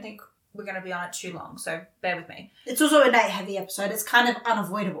 but I don't think we're going to be on it too long, so bear with me. It's also a Nate-heavy episode. It's kind of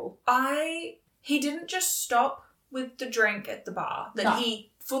unavoidable. He didn't just stop with the drink at the bar that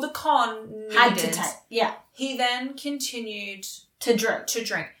he, for the con, needed. Had to take. Yeah. He then continued to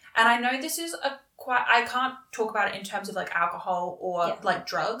drink. And I know this is I can't talk about it in terms of like alcohol or like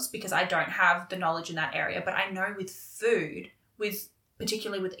drugs because I don't have the knowledge in that area, but I know with food,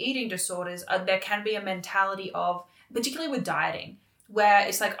 particularly with eating disorders, there can be a mentality of, particularly with dieting, where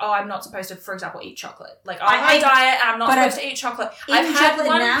it's like, oh, I'm not supposed to, for example, eat chocolate. Like, I diet and I'm not supposed to eat chocolate. I've had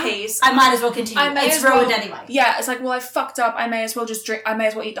one piece. I might as well continue. It's ruined anyway. Yeah, it's like, well, I fucked up. I may as well just drink. I may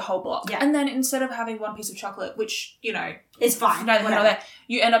as well eat the whole block. Yeah. And then instead of having one piece of chocolate, which, you know, it's fine. Neither here nor there,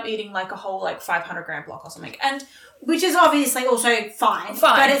 you end up eating like a whole like 500 gram block or something. And which is obviously also fine.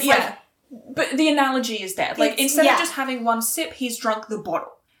 But it's like, but the analogy is there. Like, instead of just having one sip, he's drunk the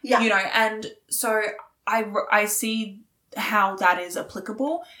bottle. Yeah. You know, and so I see how that is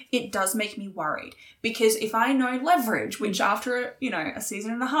applicable. It does make me worried because if I know leverage, which after, you know, a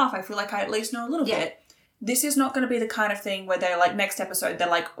season and a half, I feel like I at least know a little bit, this is not going to be the kind of thing where they're like, next episode, they're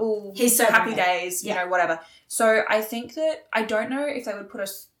like, oh, he's so happy days, you know, whatever. So I think that, I don't know if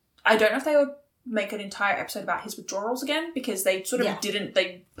they would make an entire episode about his withdrawals again because they sort of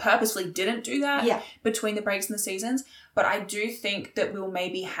they purposely didn't do that between the breaks and the seasons. But I do think that we'll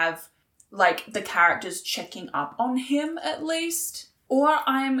maybe have like the characters checking up on him at least. Or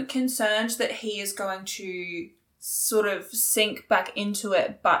I'm concerned that he is going to sort of sink back into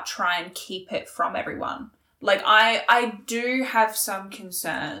it but try and keep it from everyone. Like I do have some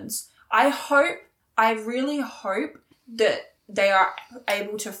concerns. I really hope that they are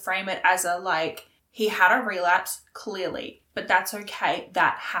able to frame it as a like, he had a relapse, clearly, but that's okay.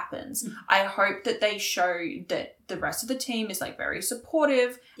 That happens. Mm-hmm. I hope that they show that the rest of the team is like very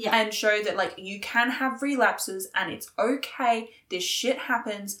supportive and show that like you can have relapses and it's okay. This shit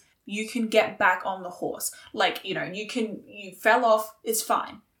happens. You can get back on the horse. Like, you know, you fell off. It's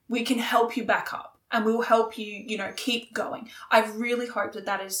fine. We can help you back up and we'll help you, you know, keep going. I really hope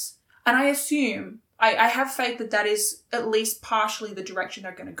that is, and I assume, I have faith that is at least partially the direction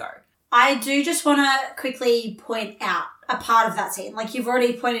they're going to go. I do just want to quickly point out a part of that scene. Like you've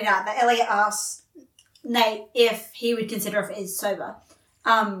already pointed out that Elliot asks Nate if he would consider if he's sober.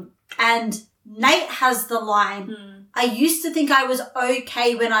 And Nate has the line, I used to think I was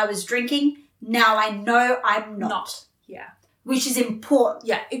okay when I was drinking. Now I know I'm not. Yeah. Which is important.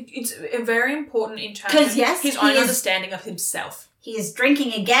 Yeah, it's very important in terms of his own understanding of himself. He is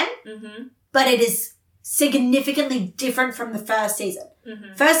drinking again, but it is significantly different from the first season.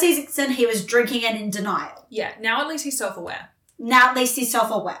 Mm-hmm. First season, he was drinking and in denial. Yeah, now at least he's self-aware.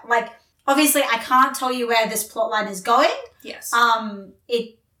 Like, obviously, I can't tell you where this plotline is going. Yes.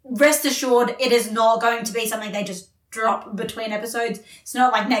 Rest assured, it is not going to be something they just drop between episodes. It's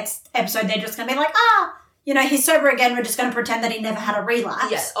not like next episode they're just going to be like, you know, he's sober again. We're just going to pretend that he never had a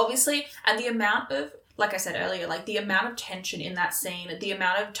relapse. Yes, obviously. And the amount of, like I said earlier, like the amount of tension in that scene, the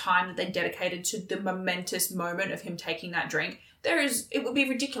amount of time that they dedicated to the momentous moment of him taking that drink, it would be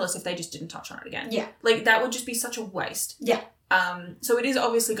ridiculous if they just didn't touch on it again. Yeah. Like that would just be such a waste. Yeah. So it is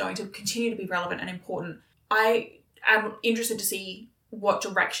obviously going to continue to be relevant and important. I am interested to see what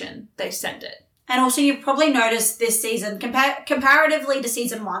direction they send it. And also you've probably noticed this season, comparatively to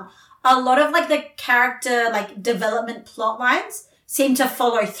season 1, a lot of like the character like development plot lines seemed to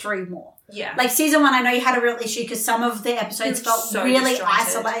follow through more. Yeah. Like season 1, I know you had a real issue because some of the episodes felt so really disjointed.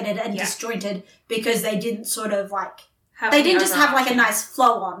 isolated and disjointed because they didn't sort of like, Have they the didn't just have like a overarching- nice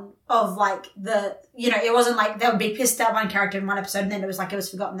flow on of like the, it wasn't like they would be pissed at one character in one episode and then it was like it was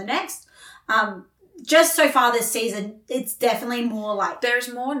forgotten the next. Just so far this season, it's definitely more like...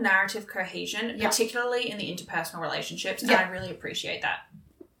 There's more narrative cohesion, particularly in the interpersonal relationships, and I really appreciate that.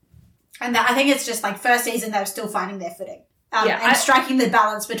 And I think it's just like first season, they were still finding their footing. And striking the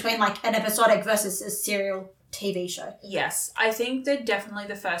balance between like an episodic versus a serial TV show. Yes. I think that definitely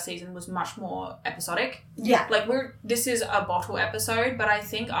the first season was much more episodic. Yeah. Like this is a bottle episode, but I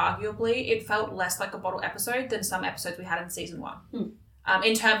think arguably it felt less like a bottle episode than some episodes we had in season 1.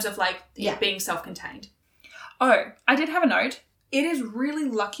 In terms of like it being self-contained. Oh, I did have a note. It is really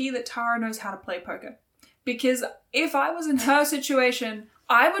lucky that Tara knows how to play poker. Because if I was in her situation,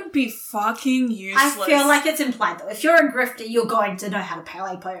 I would be fucking useless. I feel like it's implied though. If you're a grifter, you're going to know how to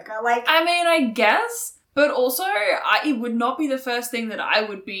play poker. Like, I mean, I guess, but also it would not be the first thing that I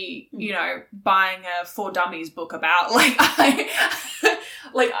would be, buying a For Dummies book about.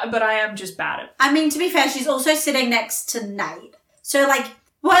 But I am just bad at it. I mean, to be fair, she's also sitting next to Nate. So like,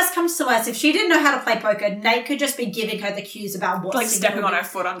 worst comes to worst, if she didn't know how to play poker, Nate could just be giving her the cues about what stepping on her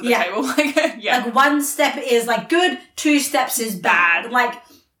foot under the table. Like one step is like good, 2 steps is bad. Like,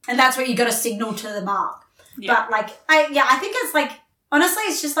 and that's what you got to signal to the mark. Yeah. But like, I think it's like, honestly,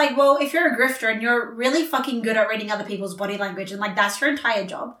 it's just like, well, if you're a grifter and you're really fucking good at reading other people's body language and like that's your entire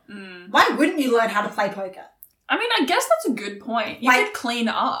job, why wouldn't you learn how to play poker? I mean, I guess that's a good point. You could clean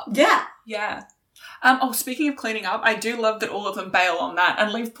up. Yeah. Yeah. Speaking of cleaning up, I do love that all of them bail on that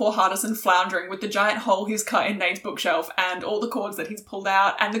and leave poor Hardison floundering with the giant hole he's cut in Nate's bookshelf and all the cords that he's pulled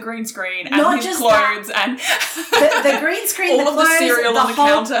out and the green screen and his clothes and... the green screen, all the of clothes, the cereal on the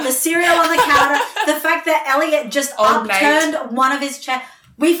counter. The cereal on the counter, the fact that Elliot just upturned one of his chairs.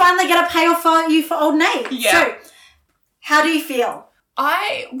 We finally get a payoff for you for old Nate. Yeah. So, how do you feel?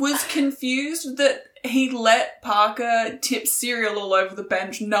 I was confused that he let Parker tip cereal all over the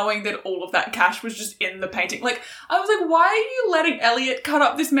bench knowing that all of that cash was just in the painting. Like, I was like, why are you letting Elliot cut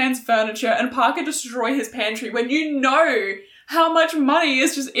up this man's furniture and Parker destroy his pantry when you know how much money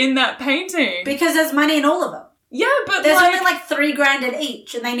is just in that painting? Because there's money in all of them. Yeah, but there's only like $3,000 in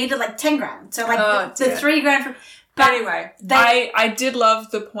each and they needed like $10,000. So like the $3,000 from... But anyway, I did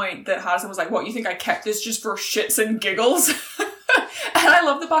love the point that Hardison was like, what, you think I kept this just for shits and giggles? And I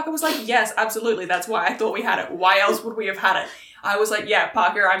love that Parker was like, yes, absolutely, that's why I thought we had it. Why else would we have had it? I was like, yeah,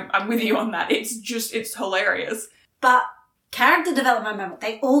 Parker, I'm with you on that. It's hilarious. But character development moment,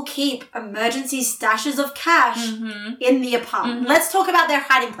 they all keep emergency stashes of cash in the apartment. Let's talk about their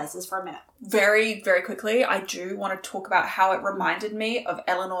hiding places for a minute. Very, very quickly, I do want to talk about how it reminded me of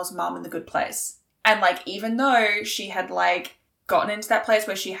Eleanor's mum in The Good Place. And like, even though she had like gotten into that place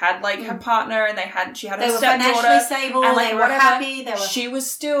where she had like her partner and she had her stepdaughter. They were financially stable, and, like, they were happy. She was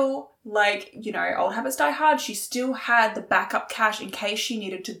still like, old habits die hard. She still had the backup cash in case she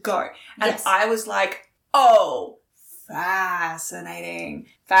needed to go. And I was like, oh, fascinating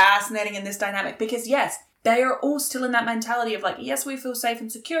in this dynamic. Because yes, they are all still in that mentality of like, yes, we feel safe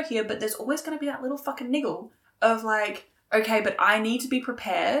and secure here, but there's always going to be that little fucking niggle of like, okay, but I need to be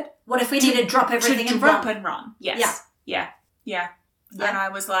prepared. What if we need to drop everything and run? Yes. Yeah. And I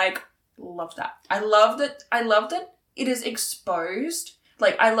was like, love that. I love that it is exposed.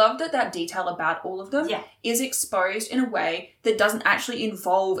 Like, I love that detail about all of them is exposed in a way that doesn't actually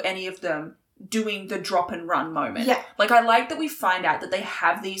involve any of them doing the drop and run moment. Yeah. Like, I like that we find out that they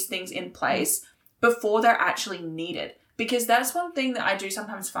have these things in place before they're actually needed. Because that's one thing that I do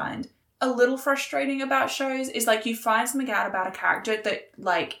sometimes find a little frustrating about shows is, like, you find something out about a character that,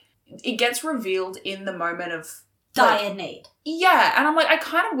 like, it gets revealed in the moment of dire need. Yeah, and I'm like, I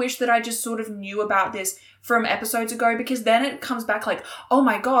kind of wish that I just sort of knew about this from episodes ago, because then it comes back like, oh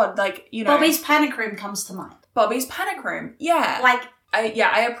my god, like, Bobby's panic room comes to mind. Bobby's panic room, yeah. Like,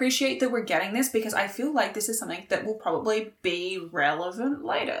 I appreciate that we're getting this, because I feel like this is something that will probably be relevant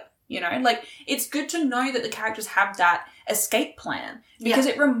later, Like, it's good to know that the characters have that escape plan, because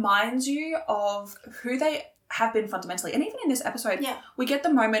it reminds you of who they have been fundamentally. And even in this episode, we get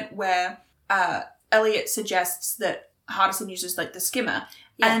the moment where Elliot suggests that Hardison uses, like, the skimmer.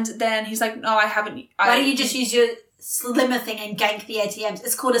 Yeah. And then he's like, no, I haven't. Why don't you just use your slimmer thing and gank the ATMs?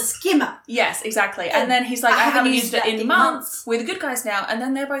 It's called a skimmer. Yes, exactly. And then he's like, I haven't used it in months. We're the good guys now. And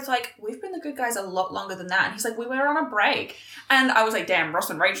then they're both like, we've been the good guys a lot longer than that. And he's like, we were on a break. And I was like, damn, Ross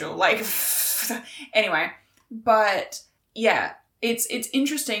and Rachel. Like, anyway. But, yeah, it's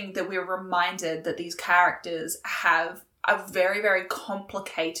interesting that we're reminded that these characters have a very, very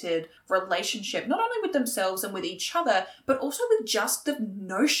complicated relationship, not only with themselves and with each other, but also with just the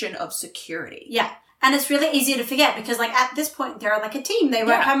notion of security. Yeah. And it's really easy to forget because, like, at this point, they're like a team. They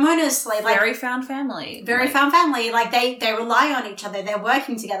work harmoniously. Like, very found family. Found family. Like, they rely on each other. They're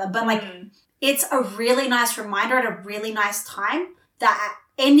working together. But, like, it's a really nice reminder at a really nice time that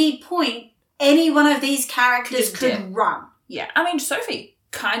at any point, any one of these characters could run. Yeah. I mean, Sophie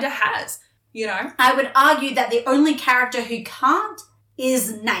kind of has, you know? I would argue that the only character who can't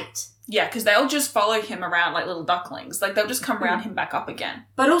is Nate. Yeah, because they'll just follow him around like little ducklings. Like, they'll just come around him back up again.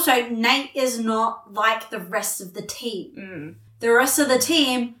 But also, Nate is not like the rest of the team. The rest of the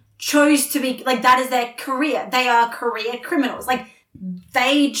team chose to be, like, that is their career. They are career criminals. Like,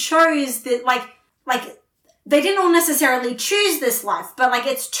 they chose the, like, they didn't all necessarily choose this life, but, like,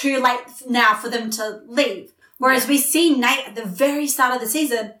 it's too late now for them to leave. Whereas we see Nate at the very start of the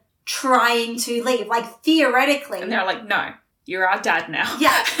season trying to leave. Like, theoretically. And they're like, no. You're our dad now.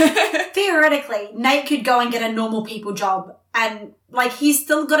 Yeah. Theoretically, Nate could go and get a normal people job and, like, he's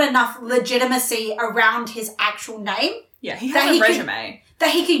still got enough legitimacy around his actual name. Yeah, he has a resume.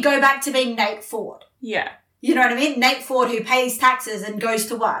 That he could go back to being Nate Ford. Yeah. You know what I mean? Nate Ford who pays taxes and goes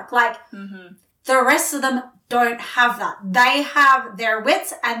to work. Like, the rest of them don't have that. They have their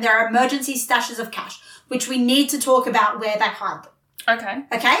wits and their emergency stashes of cash, which we need to talk about where they hide them. Okay.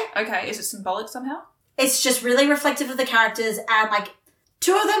 Okay? Okay. Is it symbolic somehow? It's just really reflective of the characters and, like,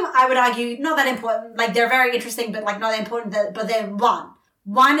 two of them, I would argue, not that important. Like, they're very interesting, but, like, not that important, but then one.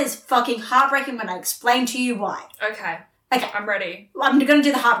 One is fucking heartbreaking when I explain to you why. Okay. Okay. I'm ready. I'm going to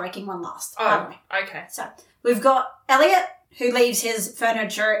do the heartbreaking one last. Oh, okay. So, we've got Elliot, who leaves his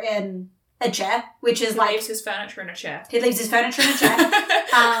furniture in a chair, which is He leaves his furniture in a chair. He leaves his furniture in a chair.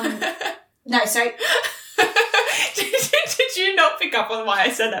 No, so... Did you not pick up on why I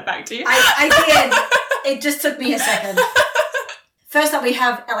said that back to you? I did. It just took me a second. First up, we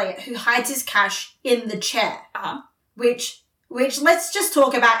have Elliot, who hides his cash in the chair. Which let's just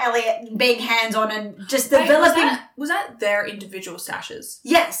talk about Elliot being hands-on and just developing... Was that their individual stashes?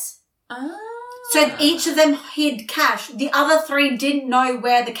 Yes. So each of them hid cash. The other three didn't know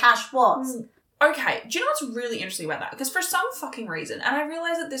where the cash was. Okay, do you know what's really interesting about that? Because for some fucking reason, and I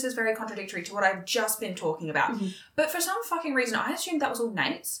realise that this is very contradictory to what I've just been talking about, but for some fucking reason, I assumed that was all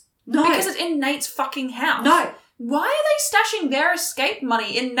Nate's. No. Because it's in Nate's fucking house. No. Why are they stashing their escape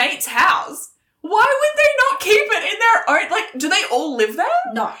money in Nate's house? Why would they not keep it in their own... Like, do they all live there?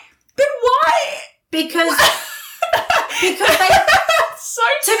 No. Then why? Because they... So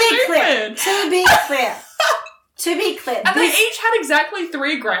stupid. To be clear. And they each had exactly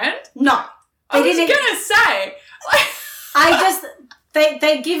 $3,000? No. I was gonna say.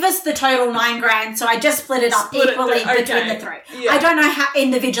 They give us the total $9,000, so I just split it up equally between the three. Yeah. I don't know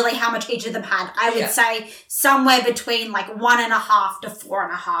how much each of them had. I would say somewhere between like $1,500 to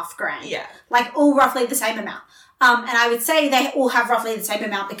 $4,500. Yeah. Like all roughly the same amount. And I would say they all have roughly the same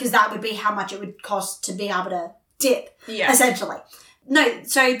amount because that would be how much it would cost to be able to dip, essentially. No,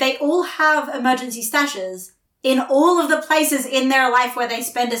 so they all have emergency stashes in all of the places in their life where they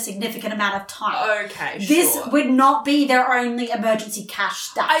spend a significant amount of time. Okay, sure. This would not be their only emergency cash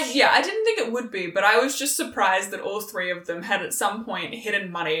stash. I didn't think it would be, but I was just surprised that all three of them had at some point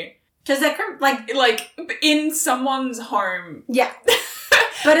hidden money. Because they're like in someone's home. Yeah.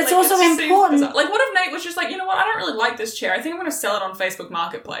 But it's also important. Like, what if Nate was just like, you know what, I don't really like this chair. I think I'm going to sell it on Facebook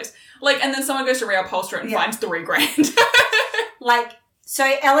Marketplace. Like, and then someone goes to reupholster it and finds $3,000. Like, so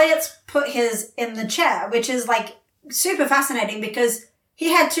Elliot's put his in the chair, which is, like, super fascinating because he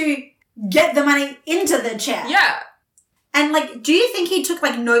had to get the money into the chair. Yeah. And, like, do you think he took,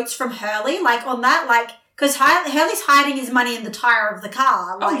 like, notes from Hurley, like, on that? Like, because Hurley's hiding his money in the tire of the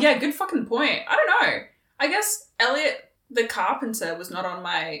car. Like, oh, yeah, good fucking point. I don't know. I guess Elliot the carpenter was not on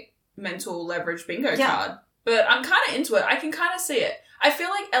my mental leverage bingo card. But I'm kind of into it. I can kind of see it. I feel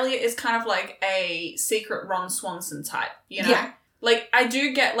like Elliot is kind of like a secret Ron Swanson type, you know? Yeah. Like, I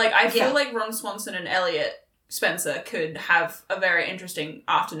do get, like, I feel like Ron Swanson and Elliot Spencer could have a very interesting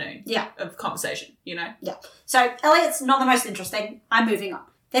afternoon of conversation, you know? Yeah. So, Elliot's not the most interesting. I'm moving on.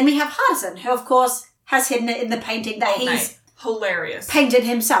 Then we have Hardison, who, of course, has hidden it in the painting that he's... hilarious. Painted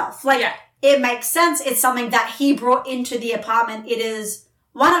himself. Like, it makes sense. It's something that he brought into the apartment. It is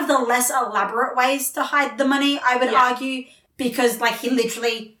one of the less elaborate ways to hide the money, I would argue, because, like, he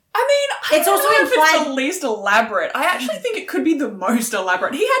literally... I mean, it's also implied it's the least elaborate. I actually think it could be the most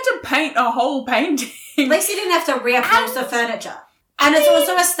elaborate. He had to paint a whole painting. At least he didn't have to reupholster furniture. And it's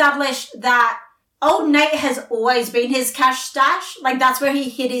also established that old Nate has always been his cash stash. Like, that's where he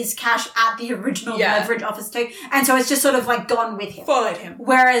hid his cash at the original leverage office too. And so it's just sort of, like, gone with him. Followed him.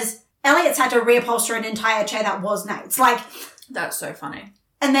 Whereas Elliot's had to reupholster an entire chair that was Nate's. Like, that's so funny.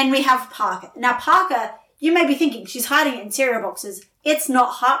 And then we have Parker. Now, Parker, you may be thinking she's hiding it in cereal boxes. It's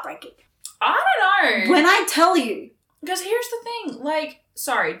not heartbreaking. I don't know. When I tell you. Because here's the thing. Like,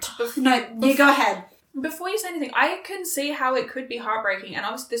 sorry. No, you go ahead. Before you say anything, I can see how it could be heartbreaking. And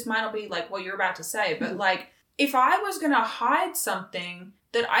obviously this might not be like what you're about to say. But like, if I was going to hide something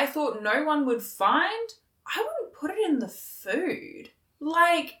that I thought no one would find, I wouldn't put it in the food.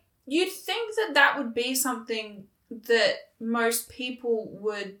 Like, you'd think that that would be something that most people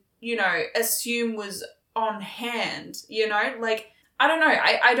would, you know, assume was on hand, you know? Like, I don't know.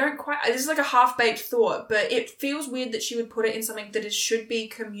 I don't quite... This is like a half-baked thought, but it feels weird that she would put it in something that should be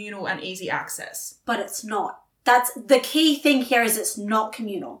communal and easy access. But it's not. That's the key thing here is it's not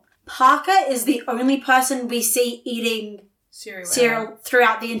communal. Parker is the only person we see eating cereal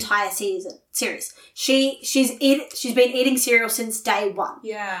throughout the entire series. She's been eating cereal since day one.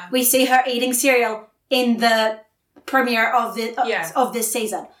 Yeah. We see her eating cereal in the premiere of this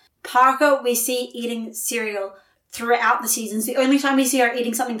season. Parker, we see eating cereal throughout the seasons. The only time we see her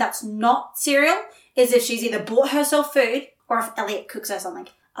eating something that's not cereal is if she's either bought herself food or if Elliot cooks her something.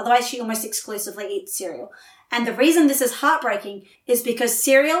 Otherwise, she almost exclusively eats cereal. And the reason this is heartbreaking is because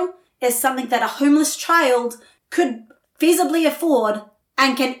cereal is something that a homeless child could feasibly afford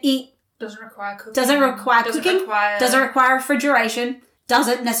and can eat. Doesn't require cooking. Doesn't require refrigeration.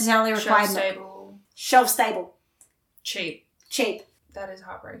 Doesn't necessarily require shelf stable. Cheap. That is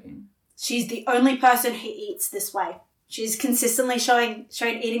heartbreaking. She's the only person who eats this way. She's consistently shown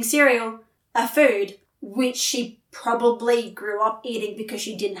eating cereal, a food, which she probably grew up eating because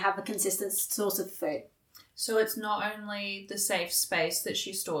she didn't have a consistent source of food. So it's not only the safe space that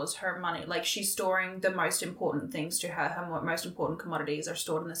she stores her money, like she's storing the most important things to her. Her most important commodities are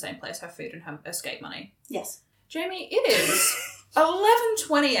stored in the same place, her food and her escape money. Yes. Jamie, it is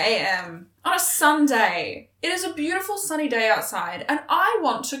 11:20 a.m. on a Sunday. It is a beautiful sunny day outside and I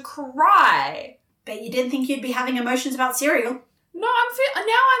want to cry. Bet you didn't think you'd be having emotions about cereal. No, now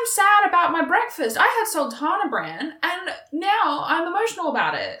I'm sad about my breakfast. I had Sultana bran and now I'm emotional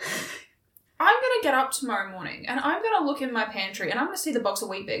about it. I'm going to get up tomorrow morning and I'm going to look in my pantry and I'm going to see the box of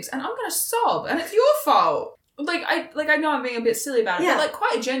Weet-Bix and I'm going to sob and it's your fault. I know I'm being a bit silly about it, but like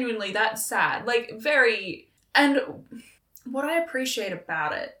quite genuinely that's sad. Like very... And what I appreciate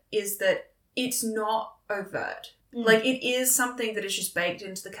about it is that it's not overt. Like it is something that is just baked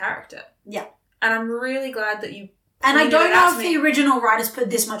into the character. Yeah. And I'm really glad that you... And I don't know if the original writers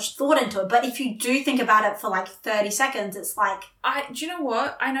put this much thought into it, but if you do think about it for like 30 seconds, it's like... Do you know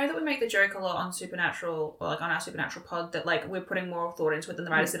what? I know that we make the joke a lot on Supernatural, or like on our Supernatural pod, that like we're putting more thought into it than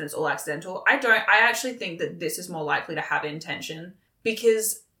the writers did and it's all accidental. I actually think that this is more likely to have intention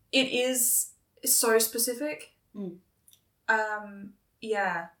because it is so specific.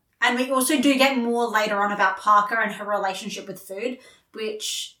 Yeah. And we also do get more later on about Parker and her relationship with food,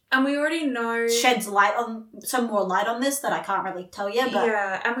 which... And we already know... Sheds some more light on this that I can't really tell you, but...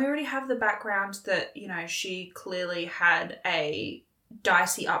 Yeah, and we already have the background that, you know, she clearly had a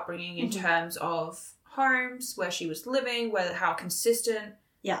dicey upbringing in terms of homes, where she was living, how consistent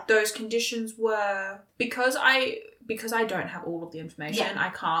those conditions were. Because I don't have all of the information, I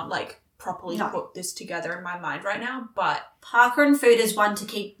can't, like, properly put this together in my mind right now, but... Parker and food is one to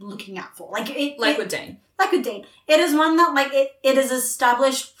keep looking out for. Like with Dean. Like with Dean. It is one that, like, it is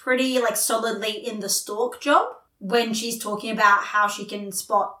established pretty, like, solidly in the stalk job when she's talking about how she can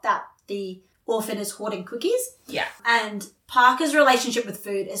spot that the orphan is hoarding cookies. Yeah. And Parker's relationship with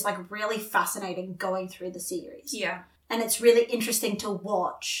food is, like, really fascinating going through the series. Yeah. And it's really interesting to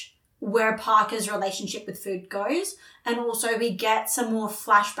watch where Parker's relationship with food goes. And also we get some more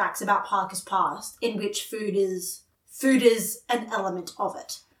flashbacks about Parker's past in which food is an element of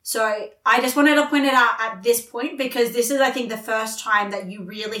it. So I just wanted to point it out at this point because this is, I think, the first time that you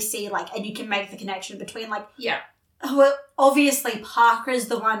really see, like, and you can make the connection between, like... Yeah. Well, obviously Parker is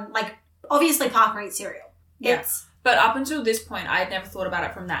the one, like, obviously Parker eats cereal. Yeah. But up until this point, I had never thought about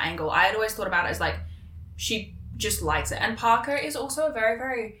it from that angle. I had always thought about it as, like, she just likes it. And Parker is also a very,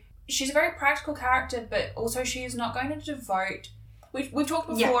 very... She's a very practical character, but also she is not going to devote... We've talked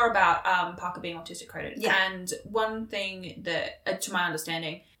before about Parker being autistic coded. Yeah. And one thing that, to my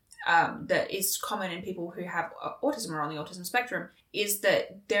understanding... that is common in people who have autism or on the autism spectrum is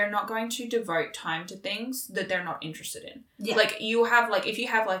that they're not going to devote time to things that they're not interested in. Yeah. Like you have, like, if you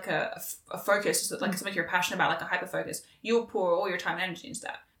have like a focus, like something you're passionate about, like a hyper focus, you'll pour all your time and energy into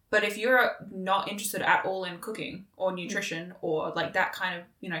that. But if you're not interested at all in cooking or nutrition or like that kind of,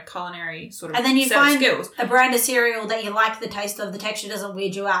 you know, culinary sort of and then you set find of skills, a brand of cereal that you like the taste of, the texture doesn't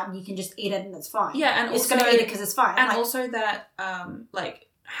weird you out and you can just eat it and it's fine. Yeah. And it's also, going to eat it because it's fine. And like, also that, like,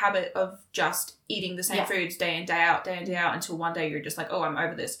 habit of just eating the same foods day in, day out, until one day you're just like, oh, I'm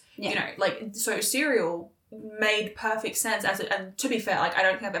over this. Yeah. You know, like, so cereal made perfect sense and to be fair, like, I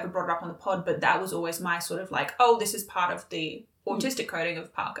don't think I've ever brought it up on the pod, but that was always my sort of like, oh, this is part of the autistic coding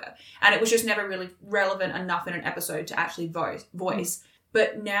of Parker. And it was just never really relevant enough in an episode to actually voice.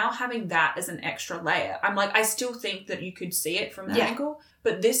 But now having that as an extra layer, I'm like, I still think that you could see it from that angle,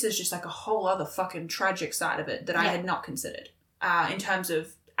 but this is just like a whole other fucking tragic side of it that I had not considered in terms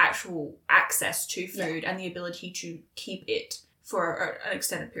of actual access to food and the ability to keep it for an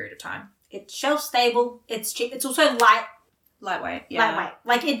extended period of time. It's shelf stable, it's cheap, it's also lightweight.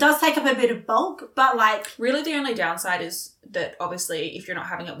 Like, it does take up a bit of bulk, but like... Really the only downside is that obviously if you're not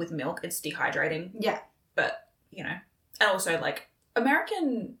having it with milk, it's dehydrating. Yeah. But, you know, and also like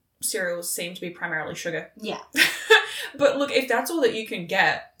American cereals seem to be primarily sugar. Yeah. But look, if that's all that you can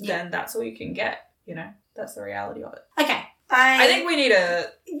get, then that's all you can get, you know? That's the reality of it. Okay. I think we need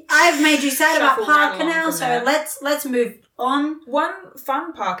I've made you sad about Parker now, so let's move on. One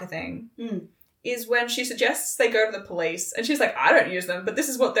fun Parker thing is when she suggests they go to the police, and she's like, I don't use them, but this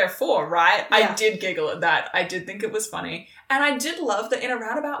is what they're for, right? Yeah. I did giggle at that. I did think it was funny. And I did love that in a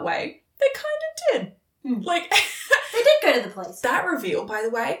roundabout way, they kind of did. Like... They did go to the police. That reveal, by the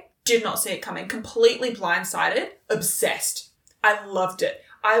way, did not see it coming. Completely blindsided. Obsessed. I loved it.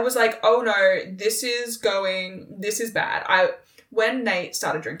 I was like, oh no, this is bad. When Nate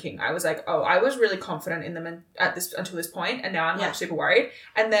started drinking, I was like, oh, I was really confident in them until this point, and now I'm like super worried.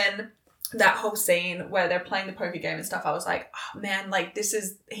 And then that whole scene where they're playing the poker game and stuff, I was like, oh man, like this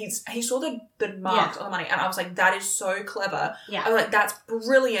is, he saw the marks on the money, and I was like, that is so clever. Yeah. I was like, that's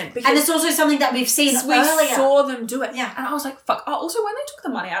brilliant. And it's also something that we've seen earlier. We saw them do it. Yeah. And I was like, fuck. Oh, also, when they took the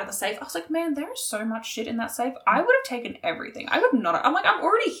money out of the safe, I was like, man, there is so much shit in that safe. I would have taken everything. I would not. I'm like, I'm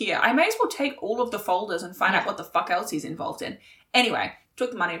already here. I may as well take all of the folders and find out what the fuck else he's involved in. Anyway,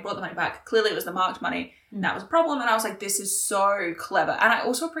 took the money, brought the money back. Clearly it was the marked money. And that was a problem. And I was like, this is so clever. And I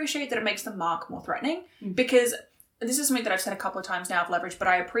also appreciate that it makes the mark more threatening because this is something that I've said a couple of times now of Leverage, but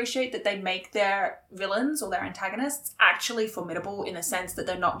I appreciate that they make their villains or their antagonists actually formidable in the sense that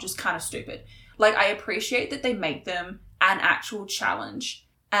they're not just kind of stupid. Like, I appreciate that they make them an actual challenge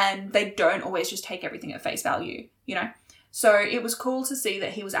and they don't always just take everything at face value, you know? So it was cool to see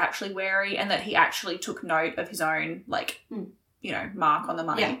that he was actually wary and that he actually took note of his own, like, you know, mark on the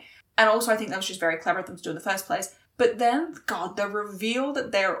money. Yeah. And also I think that was just very clever of them to do in the first place. But then, God, the reveal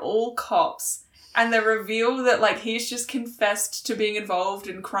that they're all cops and the reveal that, like, he's just confessed to being involved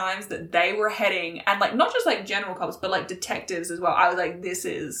in crimes that they were heading and, like, not just, like, general cops, but, like, detectives as well. I was like, this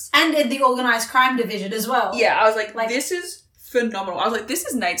is... And in the organised crime division as well. Yeah, I was like, this is phenomenal. I was like, this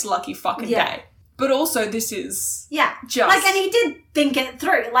is Nate's lucky fucking day. But also this is... Yeah. Just... Like, and he did think it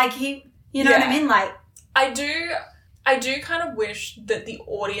through. Like, he... You know what I mean? Like... I do kind of wish that the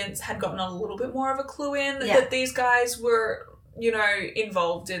audience had gotten a little bit more of a clue in that these guys were, you know,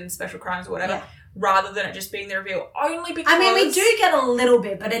 involved in special crimes or whatever, rather than it just being the reveal. Only because... I mean, we do get a little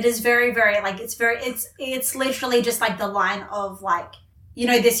bit, but it is very, very, like, it's literally just, like, the line of, like, you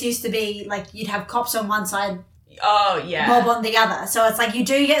know, this used to be, like, you'd have cops on one side, mob on the other. So it's like, you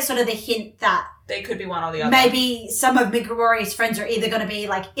do get sort of the hint that... They could be one or the other. Maybe some of Migurori's friends are either going to be,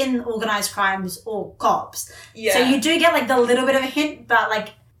 like, in organised crimes or cops. Yeah. So you do get, like, the little bit of a hint, but, like,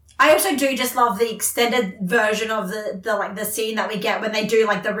 I also do just love the extended version of the scene that we get when they do,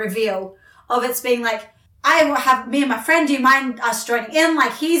 like, the reveal of it's being, like, I will have me and my friend, do you mind us joining in?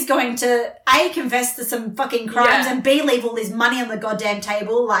 Like, he's going to, A, confess to some fucking crimes and B, leave all his money on the goddamn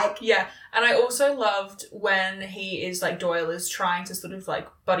table, like... Yeah. And I also loved when he is, like, Doyle is trying to sort of, like,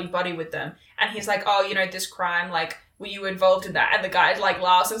 buddy with them. And he's like, oh, you know, this crime, like, were you involved in that? And the guy, like,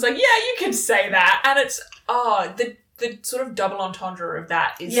 laughs and is like, yeah, you can say that. And it's, the sort of double entendre of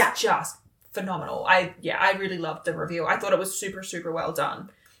that is just phenomenal. I really loved the reveal. I thought it was super, super well done.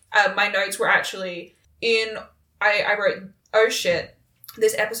 My notes were actually I wrote, oh shit,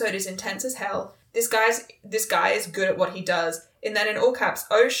 this episode is intense as hell. This guy is good at what he does. And then in all caps,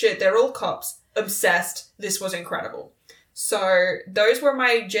 oh shit, they're all cops. Obsessed. This was incredible. So those were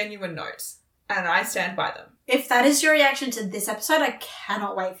my genuine notes, and I stand by them. If that is your reaction to this episode, I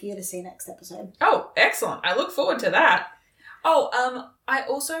cannot wait for you to see next episode. Oh, excellent. I look forward to that. Oh, I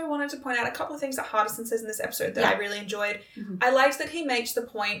also wanted to point out a couple of things that Hardison says in this episode that I really enjoyed. Mm-hmm. I liked that he makes the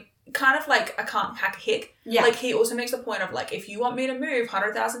point, kind of like I can't hack a hick. Yeah. Like, he also makes the point of, like, if you want me to move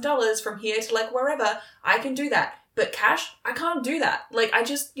 $100,000 from here to, like, wherever, I can do that. But cash, I can't do that. Like, I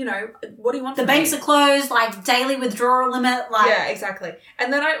just, you know, what do you want from me? The banks are closed, like, daily withdrawal limit, like... Yeah, exactly.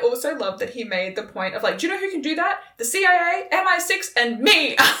 And then I also love that he made the point of, like, do you know who can do that? The CIA, MI6, and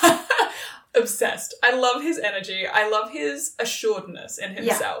me! Obsessed. I love his energy. I love his assuredness in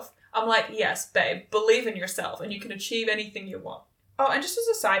himself. I'm like, yes, babe, believe in yourself and you can achieve anything you want. Oh, and just as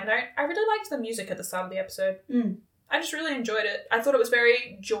a side note, I really liked the music at the start of the episode. I just really enjoyed it. I thought it was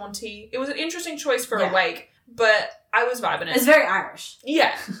very jaunty. It was an interesting choice for a wake, but I was vibing it. It's very Irish.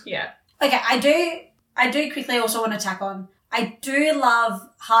 Yeah. Okay, I do quickly also want to tack on. I do love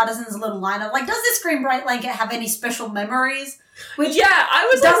Hardison's little line of, like, does this green blanket have any special memories? Which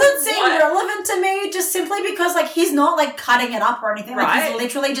doesn't seem relevant to me, just simply because, like, he's not, like, cutting it up or anything. Like, he's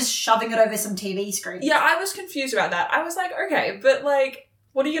literally just shoving it over some TV screen. Yeah, I was confused about that. I was like, okay, but, like,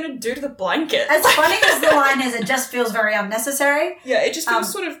 what are you going to do to the blanket? As funny as the line is, it just feels very unnecessary. Yeah, it just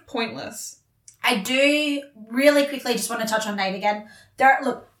feels sort of pointless. I do really quickly just want to touch on Nate again.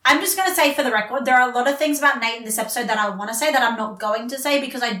 Look, I'm just going to say for the record, there are a lot of things about Nate in this episode that I want to say that I'm not going to say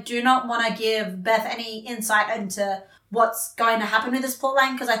because I do not want to give Beth any insight into what's going to happen with this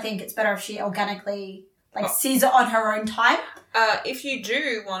plotline because I think it's better if she organically sees it on her own time. If you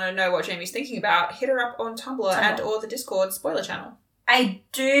do want to know what Jamie's thinking about, hit her up on Tumblr and or the Discord spoiler channel. I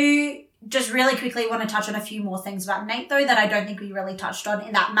do just really quickly want to touch on a few more things about Nate, though, that I don't think we really touched on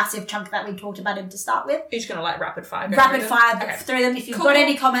in that massive chunk that we talked about him to start with. You're just going to, like, rapid fire through them. If you've got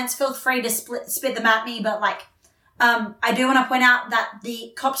any comments, feel free to spit them at me. But, like, I do want to point out that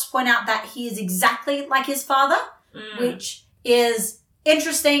the cops point out that he is exactly like his father, which is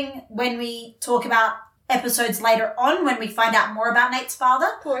interesting when we talk about episodes later on when we find out more about Nate's father.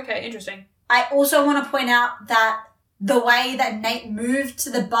 Oh, okay, interesting. I also want to point out that the way that Nate moved to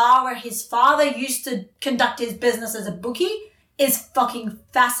the bar where his father used to conduct his business as a bookie is fucking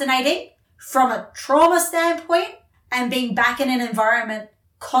fascinating from a trauma standpoint and being back in an environment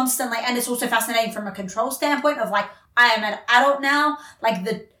constantly. And it's also fascinating from a control standpoint of, like, I am an adult now, like,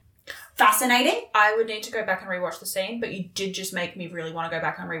 fascinating. I would need to go back and rewatch the scene, but you did just make me really want to go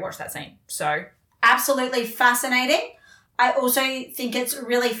back and rewatch that scene. So absolutely fascinating. I also think it's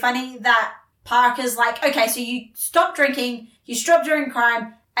really funny that Parker's like, okay, so you stop drinking, you stop doing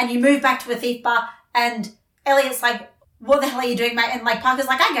crime, and you move back to a thief bar, and Elliot's like, what the hell are you doing, mate? And, like, Parker's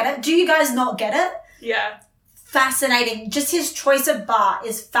like, I get it. Do you guys not get it? Yeah. Fascinating. Just his choice of bar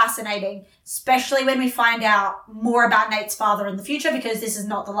is fascinating, especially when we find out more about Nate's father in the future, because this is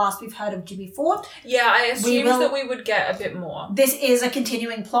not the last we've heard of Jimmy Ford. Yeah, I assumed that we would get a bit more. This is a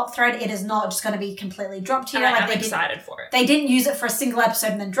continuing plot thread. It is not just going to be completely dropped here. And I'm excited for it. They didn't use it for a single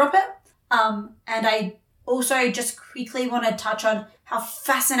episode and then drop it. And I also just quickly want to touch on how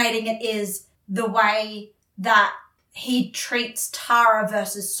fascinating it is the way that he treats Tara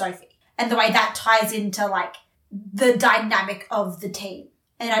versus Sophie and the way that ties into, like, the dynamic of the team.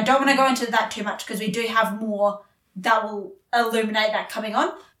 And I don't want to go into that too much because we do have more that will illuminate that coming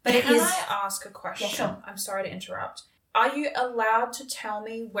on. But Can I ask a question? Yeah, sure. I'm sorry to interrupt. Are you allowed to tell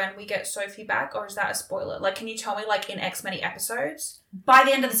me when we get Sophie back, or is that a spoiler? Like, can you tell me, like, in X many episodes? By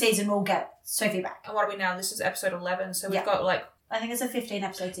the end of the season, we'll get Sophie back. And what are we now? This is episode 11, so we've got, like... I think it's a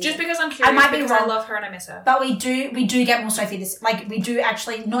 15-episode season. Just because I'm curious, I love her and I miss her. But we do get more Sophie this... Like, we do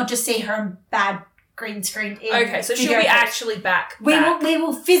actually not just see her in bad green screen... Okay, so she'll be actually back. We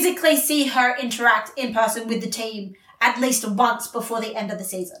will physically see her interact in person with the team at least once before the end of the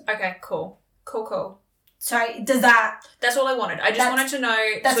season. Okay, cool. Cool. So, does that... That's all I wanted. I just wanted to know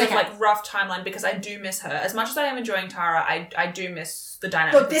sort of, like, rough timeline because I do miss her. As much as I am enjoying Tara, I do miss the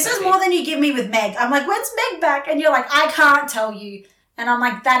dynamic. Look, this is more than you give me with Meg. I'm like, when's Meg back? And you're like, I can't tell you. And I'm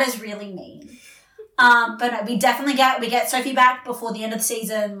like, that is really mean. But no, we definitely get Sophie back before the end of the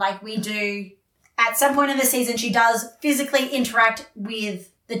season. Like, we do... At some point in the season, she does physically interact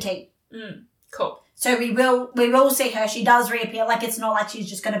with the team. Cool. So we will see her. She does reappear. Like, it's not like she's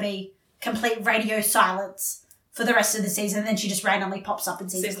just going to be complete radio silence for the rest of the season, and then she just randomly pops up in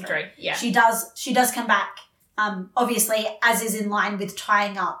season 3. Yeah. She does come back, obviously, as is in line with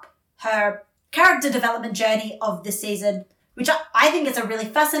tying up her character development journey of the season, which I think is a really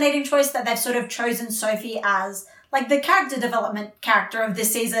fascinating choice that they've sort of chosen Sophie as, like, the character development character of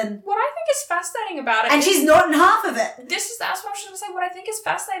this season. What I think is fascinating about it... And she's not in half of it. That's what I was going to say. What I think is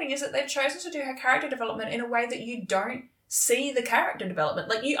fascinating is that they've chosen to do her character development in a way that you don't see the character development.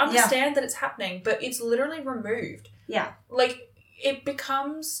 Like, you understand that it's happening, but it's literally removed. Yeah. Like, it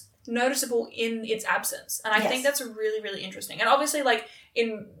becomes noticeable in its absence. And I think that's really, really interesting. And obviously, like,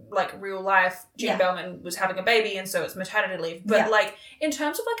 in, like, real life, June Bellman was having a baby, and so it's maternity leave. But, like, in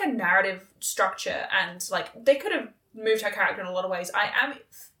terms of, like, a narrative structure and, like, they could have moved her character in a lot of ways. I am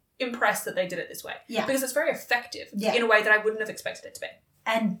impressed that they did it this way. Yeah. Because it's very effective in a way that I wouldn't have expected it to be.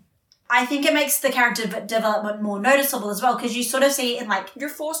 And I think it makes the character development more noticeable as well, because you sort of see it in like... You're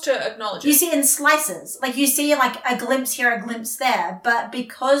forced to acknowledge it. You see it in slices. Like, you see like a glimpse here, a glimpse there, but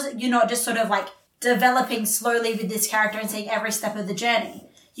because you're not just sort of like developing slowly with this character and seeing every step of the journey,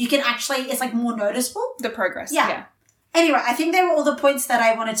 you can actually, it's like more noticeable. The progress, yeah. Anyway, I think they were all the points that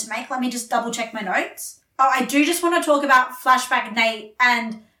I wanted to make. Let me just double check my notes. Oh, I do just want to talk about Flashback Nate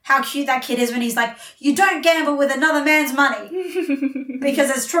and how cute that kid is when he's like, you don't gamble with another man's money.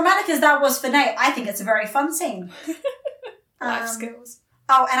 Because as traumatic as that was for Nate, I think it's a very fun scene. Life skills.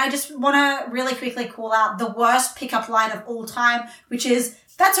 Oh, and I just want to really quickly call out the worst pickup line of all time, which is,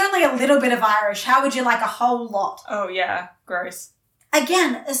 that's only a little bit of Irish. How would you like a whole lot? Oh, yeah. Gross.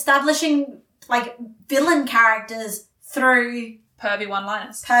 Again, establishing like villain characters through pervy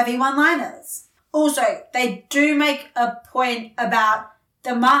one-liners. Also, they do make a point about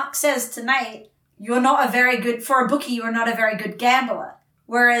the Mark says to Nate, you're not a very good, for a bookie, you're not a very good gambler.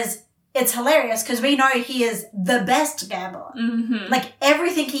 Whereas it's hilarious because we know he is the best gambler. Mm-hmm. Like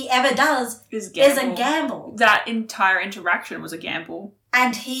everything he ever does is a gamble. That entire interaction was a gamble.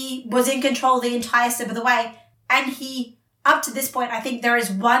 And he was in control the entire step of the way. And he, up to this point, I think there is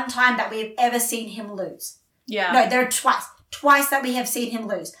one time that we've ever seen him lose. Yeah. No, there are twice that we have seen him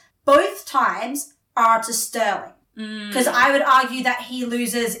lose. Both times are to Sterling. Because I would argue that he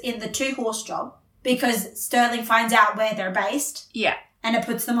loses in the 2-horse job because Sterling finds out where they're based. Yeah. And it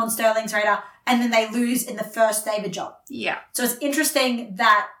puts them on Sterling's radar. And then they lose in the first David job. Yeah. So it's interesting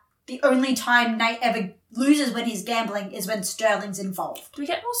that the only time Nate ever loses when he's gambling is when Sterling's involved. Do we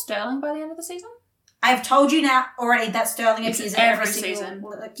get more Sterling by the end of the season? I've told you now already that Sterling appears in every season.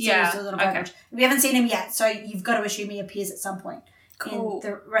 Yeah. Okay. We haven't seen him yet, so you've got to assume he appears at some point. Cool. In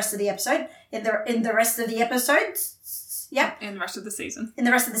the rest of the episode. In the rest of the episodes. Yep. In the rest of the season. In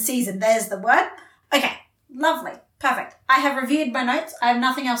the rest of the season. There's the word. Okay. Lovely. Perfect. I have reviewed my notes. I have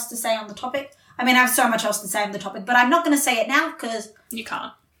nothing else to say on the topic. I mean, I have so much else to say on the topic, but I'm not going to say it now because... You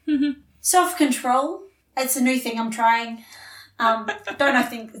can't. Self-control. It's a new thing I'm trying. Don't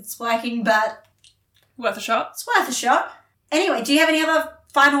think it's working, but... Worth a shot. It's worth a shot. Anyway, do you have any other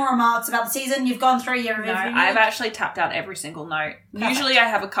final remarks about the season? You've gone through your review. No, I've actually tapped out every single note. Perfect. Usually I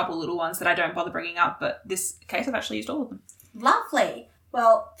have a couple little ones that I don't bother bringing up, but this case I've actually used all of them. Lovely.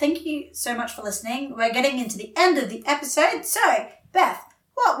 Well, thank you so much for listening. We're getting into the end of the episode. So, Beth,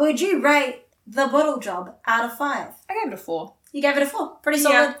 what would you rate The Bottle Job out of 5? I gave it a 4. You gave it a 4. Pretty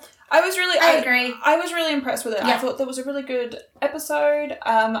solid. Yeah. I agree. I was really impressed with it. Yeah. I thought that was a really good episode.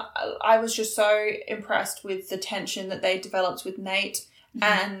 I was just so impressed with the tension that they developed with Nate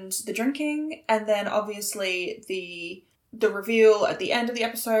and the drinking, and then obviously the reveal at the end of the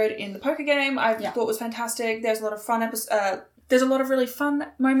episode in the poker game. I thought was fantastic. There's a lot of fun there's a lot of really fun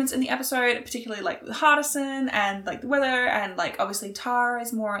moments in the episode, particularly like with Hardison and like the weather, and like obviously Tara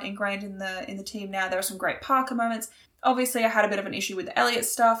is more ingrained in the team now. There are some great Parker moments. Obviously, I had a bit of an issue with the Elliot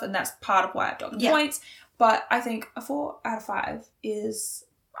stuff, and that's part of why I've docked points. But I think a 4 out of 5 is...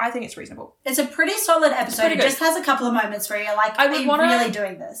 I think it's reasonable. It's a pretty solid episode. It just has a couple of moments where you're like, are you really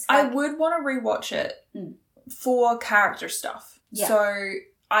doing this? Like, I would want to rewatch it for character stuff. Yeah. So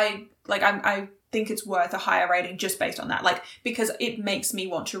I think it's worth a higher rating just based on that. Like, because it makes me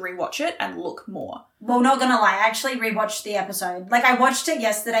want to rewatch it and look more. Well, not gonna lie, I actually rewatched the episode. Like, I watched it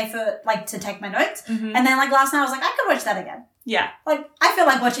yesterday for, like, to take my notes. Mm-hmm. And then, like, last night I was like, I could watch that again. Yeah. Like, I feel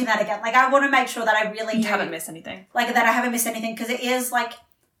like watching that again. Like, I want to make sure that I really haven't missed anything. Like, that I haven't missed anything. Because it is, like,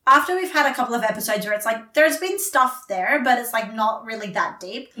 after we've had a couple of episodes where it's like, there's been stuff there, but it's, like, not really that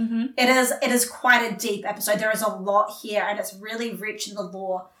deep. Mm-hmm. It is quite a deep episode. There is a lot here, and it's really rich in the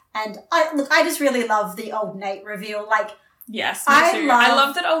lore. And I just really love the old Nate reveal. Like, yes, me too. I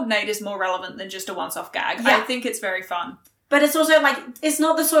love that old Nate is more relevant than just a once-off gag. Yeah. I think it's very fun. But it's also, like, it's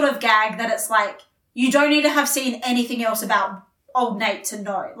not the sort of gag that it's like, you don't need to have seen anything else about old Nate to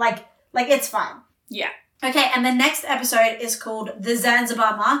know. Like it's fine. Yeah. Okay, and the next episode is called The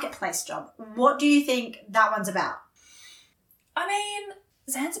Zanzibar Marketplace Job. What do you think that one's about? I mean,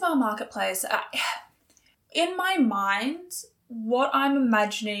 Zanzibar Marketplace, in my mind, what I'm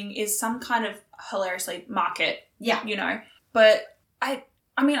imagining is some kind of hilariously market. Yeah. You know, but I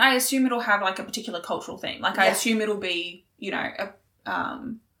mean, I assume it'll have like a particular cultural theme. Like I assume it'll be, you know, a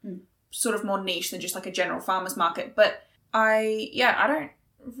sort of more niche than just like a general farmer's market. But I don't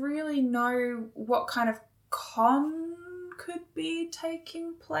really know what kind of con could be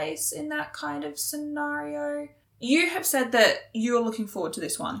taking place in that kind of scenario. You have said that you're looking forward to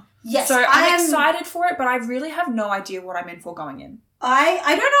this one. Yes. So I'm excited for it, but I really have no idea what I'm in for going in. I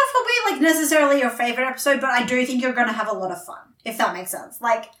don't know if it'll be like necessarily your favourite episode, but I do think you're going to have a lot of fun, if that makes sense.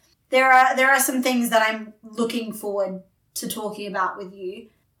 Like, there are some things that I'm looking forward to talking about with you.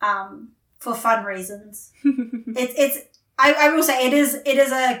 for fun reasons. I will say it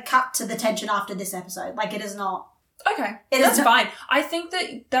is a cut to the tension after this episode. Like, it is not. Okay, that's fine. I think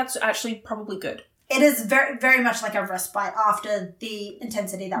that's actually probably good. It is very, very much like a respite after the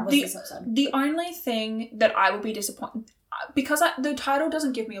intensity that was this episode. The only thing that I will be disappointed, because the title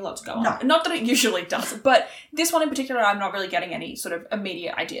doesn't give me a lot to go on. No. Not that it usually does, but this one in particular, I'm not really getting any sort of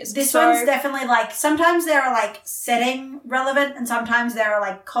immediate ideas. This one's definitely like, sometimes they're like setting relevant and sometimes they're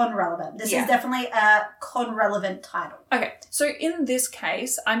like con relevant. This is definitely a con relevant title. Okay, so in this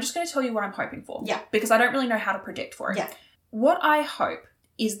case, I'm just going to tell you what I'm hoping for. Yeah. Because I don't really know how to predict for it. Yeah. What I hope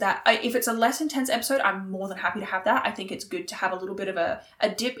is that if it's a less intense episode, I'm more than happy to have that. I think it's good to have a little bit of a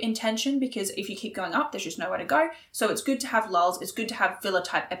dip in tension, because if you keep going up, there's just nowhere to go. So it's good to have lulls. It's good to have filler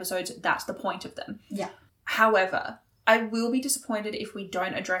type episodes. That's the point of them. Yeah. However, I will be disappointed if we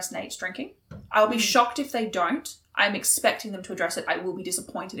don't address Nate's drinking. I'll be shocked if they don't. I'm expecting them to address it. I will be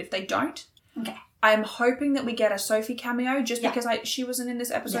disappointed if they don't. Okay. I'm hoping that we get a Sophie cameo just because she wasn't in this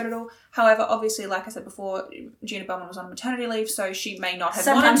episode at all. However, obviously, like I said before, Gina Bellman was on maternity leave, so she may not have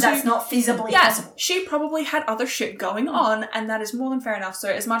wanted to. Sometimes that's not feasibly possible. She probably had other shit going on, and that is more than fair enough. So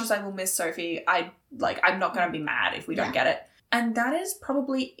as much as I will miss Sophie, I'm not going to be mad if we don't get it. And that is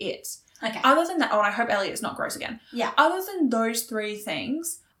probably it. Okay. Other than that, and I hope Elliot's not gross again. Yeah. Other than those three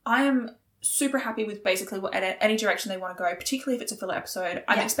things, I am super happy with basically any direction they want to go, particularly if it's a filler episode.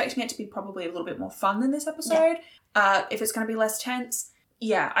 I'm expecting it to be probably a little bit more fun than this episode. If it's going to be less tense.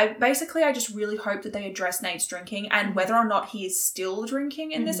 Yeah, I just really hope that they address Nate's drinking, and whether or not he is still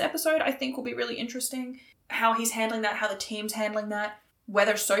drinking in this episode, I think will be really interesting. How he's handling that, how the team's handling that,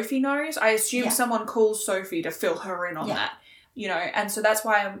 whether Sophie knows. I assume someone calls Sophie to fill her in on that. You know, and so that's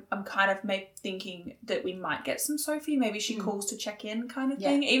why I'm kind of thinking that we might get some Sophie. Maybe she calls to check in kind of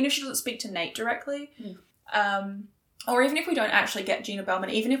thing, even if she doesn't speak to Nate directly. Or even if we don't actually get Gina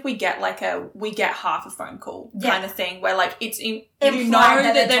Bellman, even if we get we get half a phone call kind of thing where like it's you know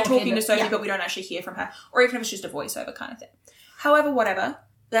that they're talking to Sophie but we don't actually hear from her. Or even if it's just a voiceover kind of thing. However, whatever.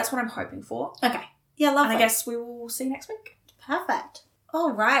 That's what I'm hoping for. Okay. Yeah, lovely. And I guess we will see you next week. Perfect.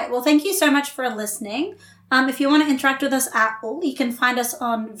 All right. Well, thank you so much for listening. If you want to interact with us at all, you can find us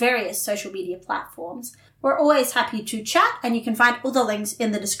on various social media platforms. We're always happy to chat, and you can find all the links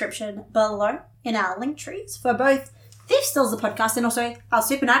in the description below in our link trees for both Thief Steals the Podcast and also our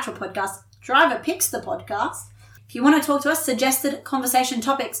supernatural podcast, Driver Picks the Podcast. If you want to talk to us, suggested conversation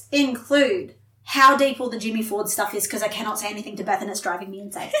topics include how deep all the Jimmy Ford stuff is, because I cannot say anything to Beth and it's driving me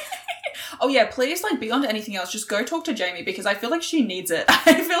insane. Oh yeah, please, beyond anything else, just go talk to Jamie, because I feel like she needs it.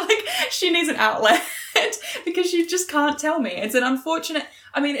 I feel like she needs an outlet because she just can't tell me. It's an unfortunate,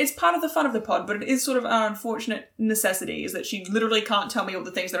 it's part of the fun of the pod, but it is sort of an unfortunate necessity, is that she literally can't tell me all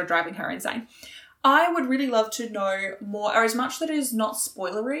the things that are driving her insane. I would really love to know more, or as much that is not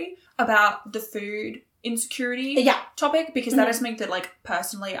spoilery, about the food insecurity topic, because that is something that,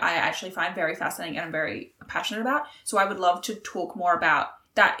 personally, I actually find very fascinating and I'm very passionate about. So I would love to talk more about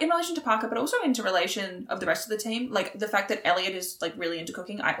that in relation to Parker, but also into relation of the rest of the team. The fact that Elliot is, really into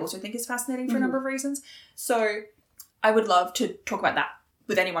cooking, I also think is fascinating for a number of reasons. So I would love to talk about that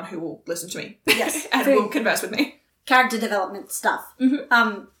with anyone who will listen to me. Yes. And will converse with me. Character development stuff.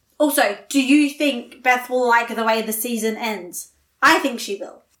 Also, do you think Beth will like the way the season ends? I think she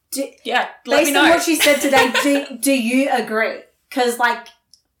will. Let me know. Based on what she said today, do you agree? Because, I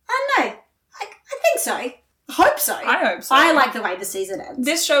don't know. I think so. Hope so. I hope so. I like the way the season ends.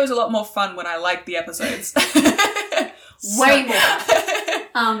 This show is a lot more fun when I like the episodes. Way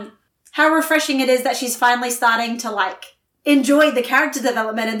more. How refreshing it is that she's finally starting to, enjoy the character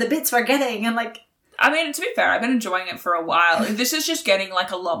development and the bits we're getting and, to be fair, I've been enjoying it for a while. This is just getting,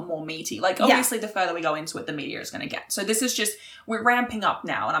 a lot more meaty. Obviously, the further we go into it, the meatier it's going to get. So this is just, we're ramping up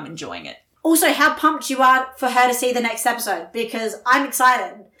now and I'm enjoying it. Also, how pumped you are for her to see the next episode, because I'm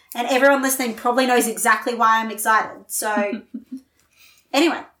excited. And everyone listening probably knows exactly why I'm excited. So,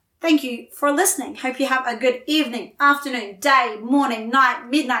 anyway, thank you for listening. Hope you have a good evening, afternoon, day, morning, night,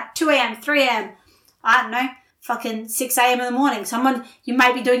 midnight, 2 a.m., 3 a.m. I don't know, fucking 6 a.m. in the morning. You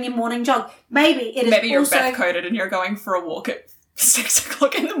might be doing your morning jog. Maybe you're also... Beth coded and you're going for a walk at 6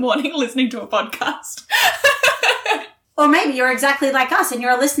 o'clock in the morning listening to a podcast. Or maybe you're exactly like us and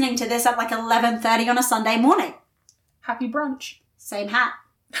you're listening to this at 11:30 on a Sunday morning. Happy brunch. Same hat.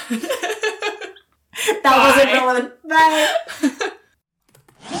 That wasn't relevant. Bye.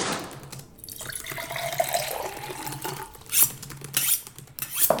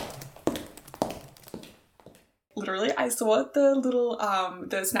 Literally, I saw the little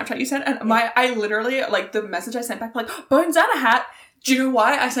the Snapchat you sent, and I literally, the message I sent back, Bones and a hat. Do you know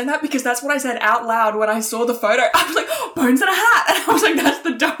why I said that? Because that's what I said out loud when I saw the photo. I was like, oh, bones in a hat. And I was like, that's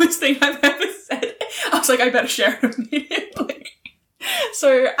the dumbest thing I've ever said. I was like, I better share it immediately.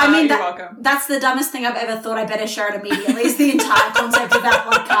 So, I mean, you're welcome. That's the dumbest thing I've ever thought. I better share it immediately is the entire concept of that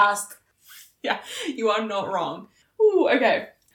podcast. Yeah, you are not wrong. Ooh, okay.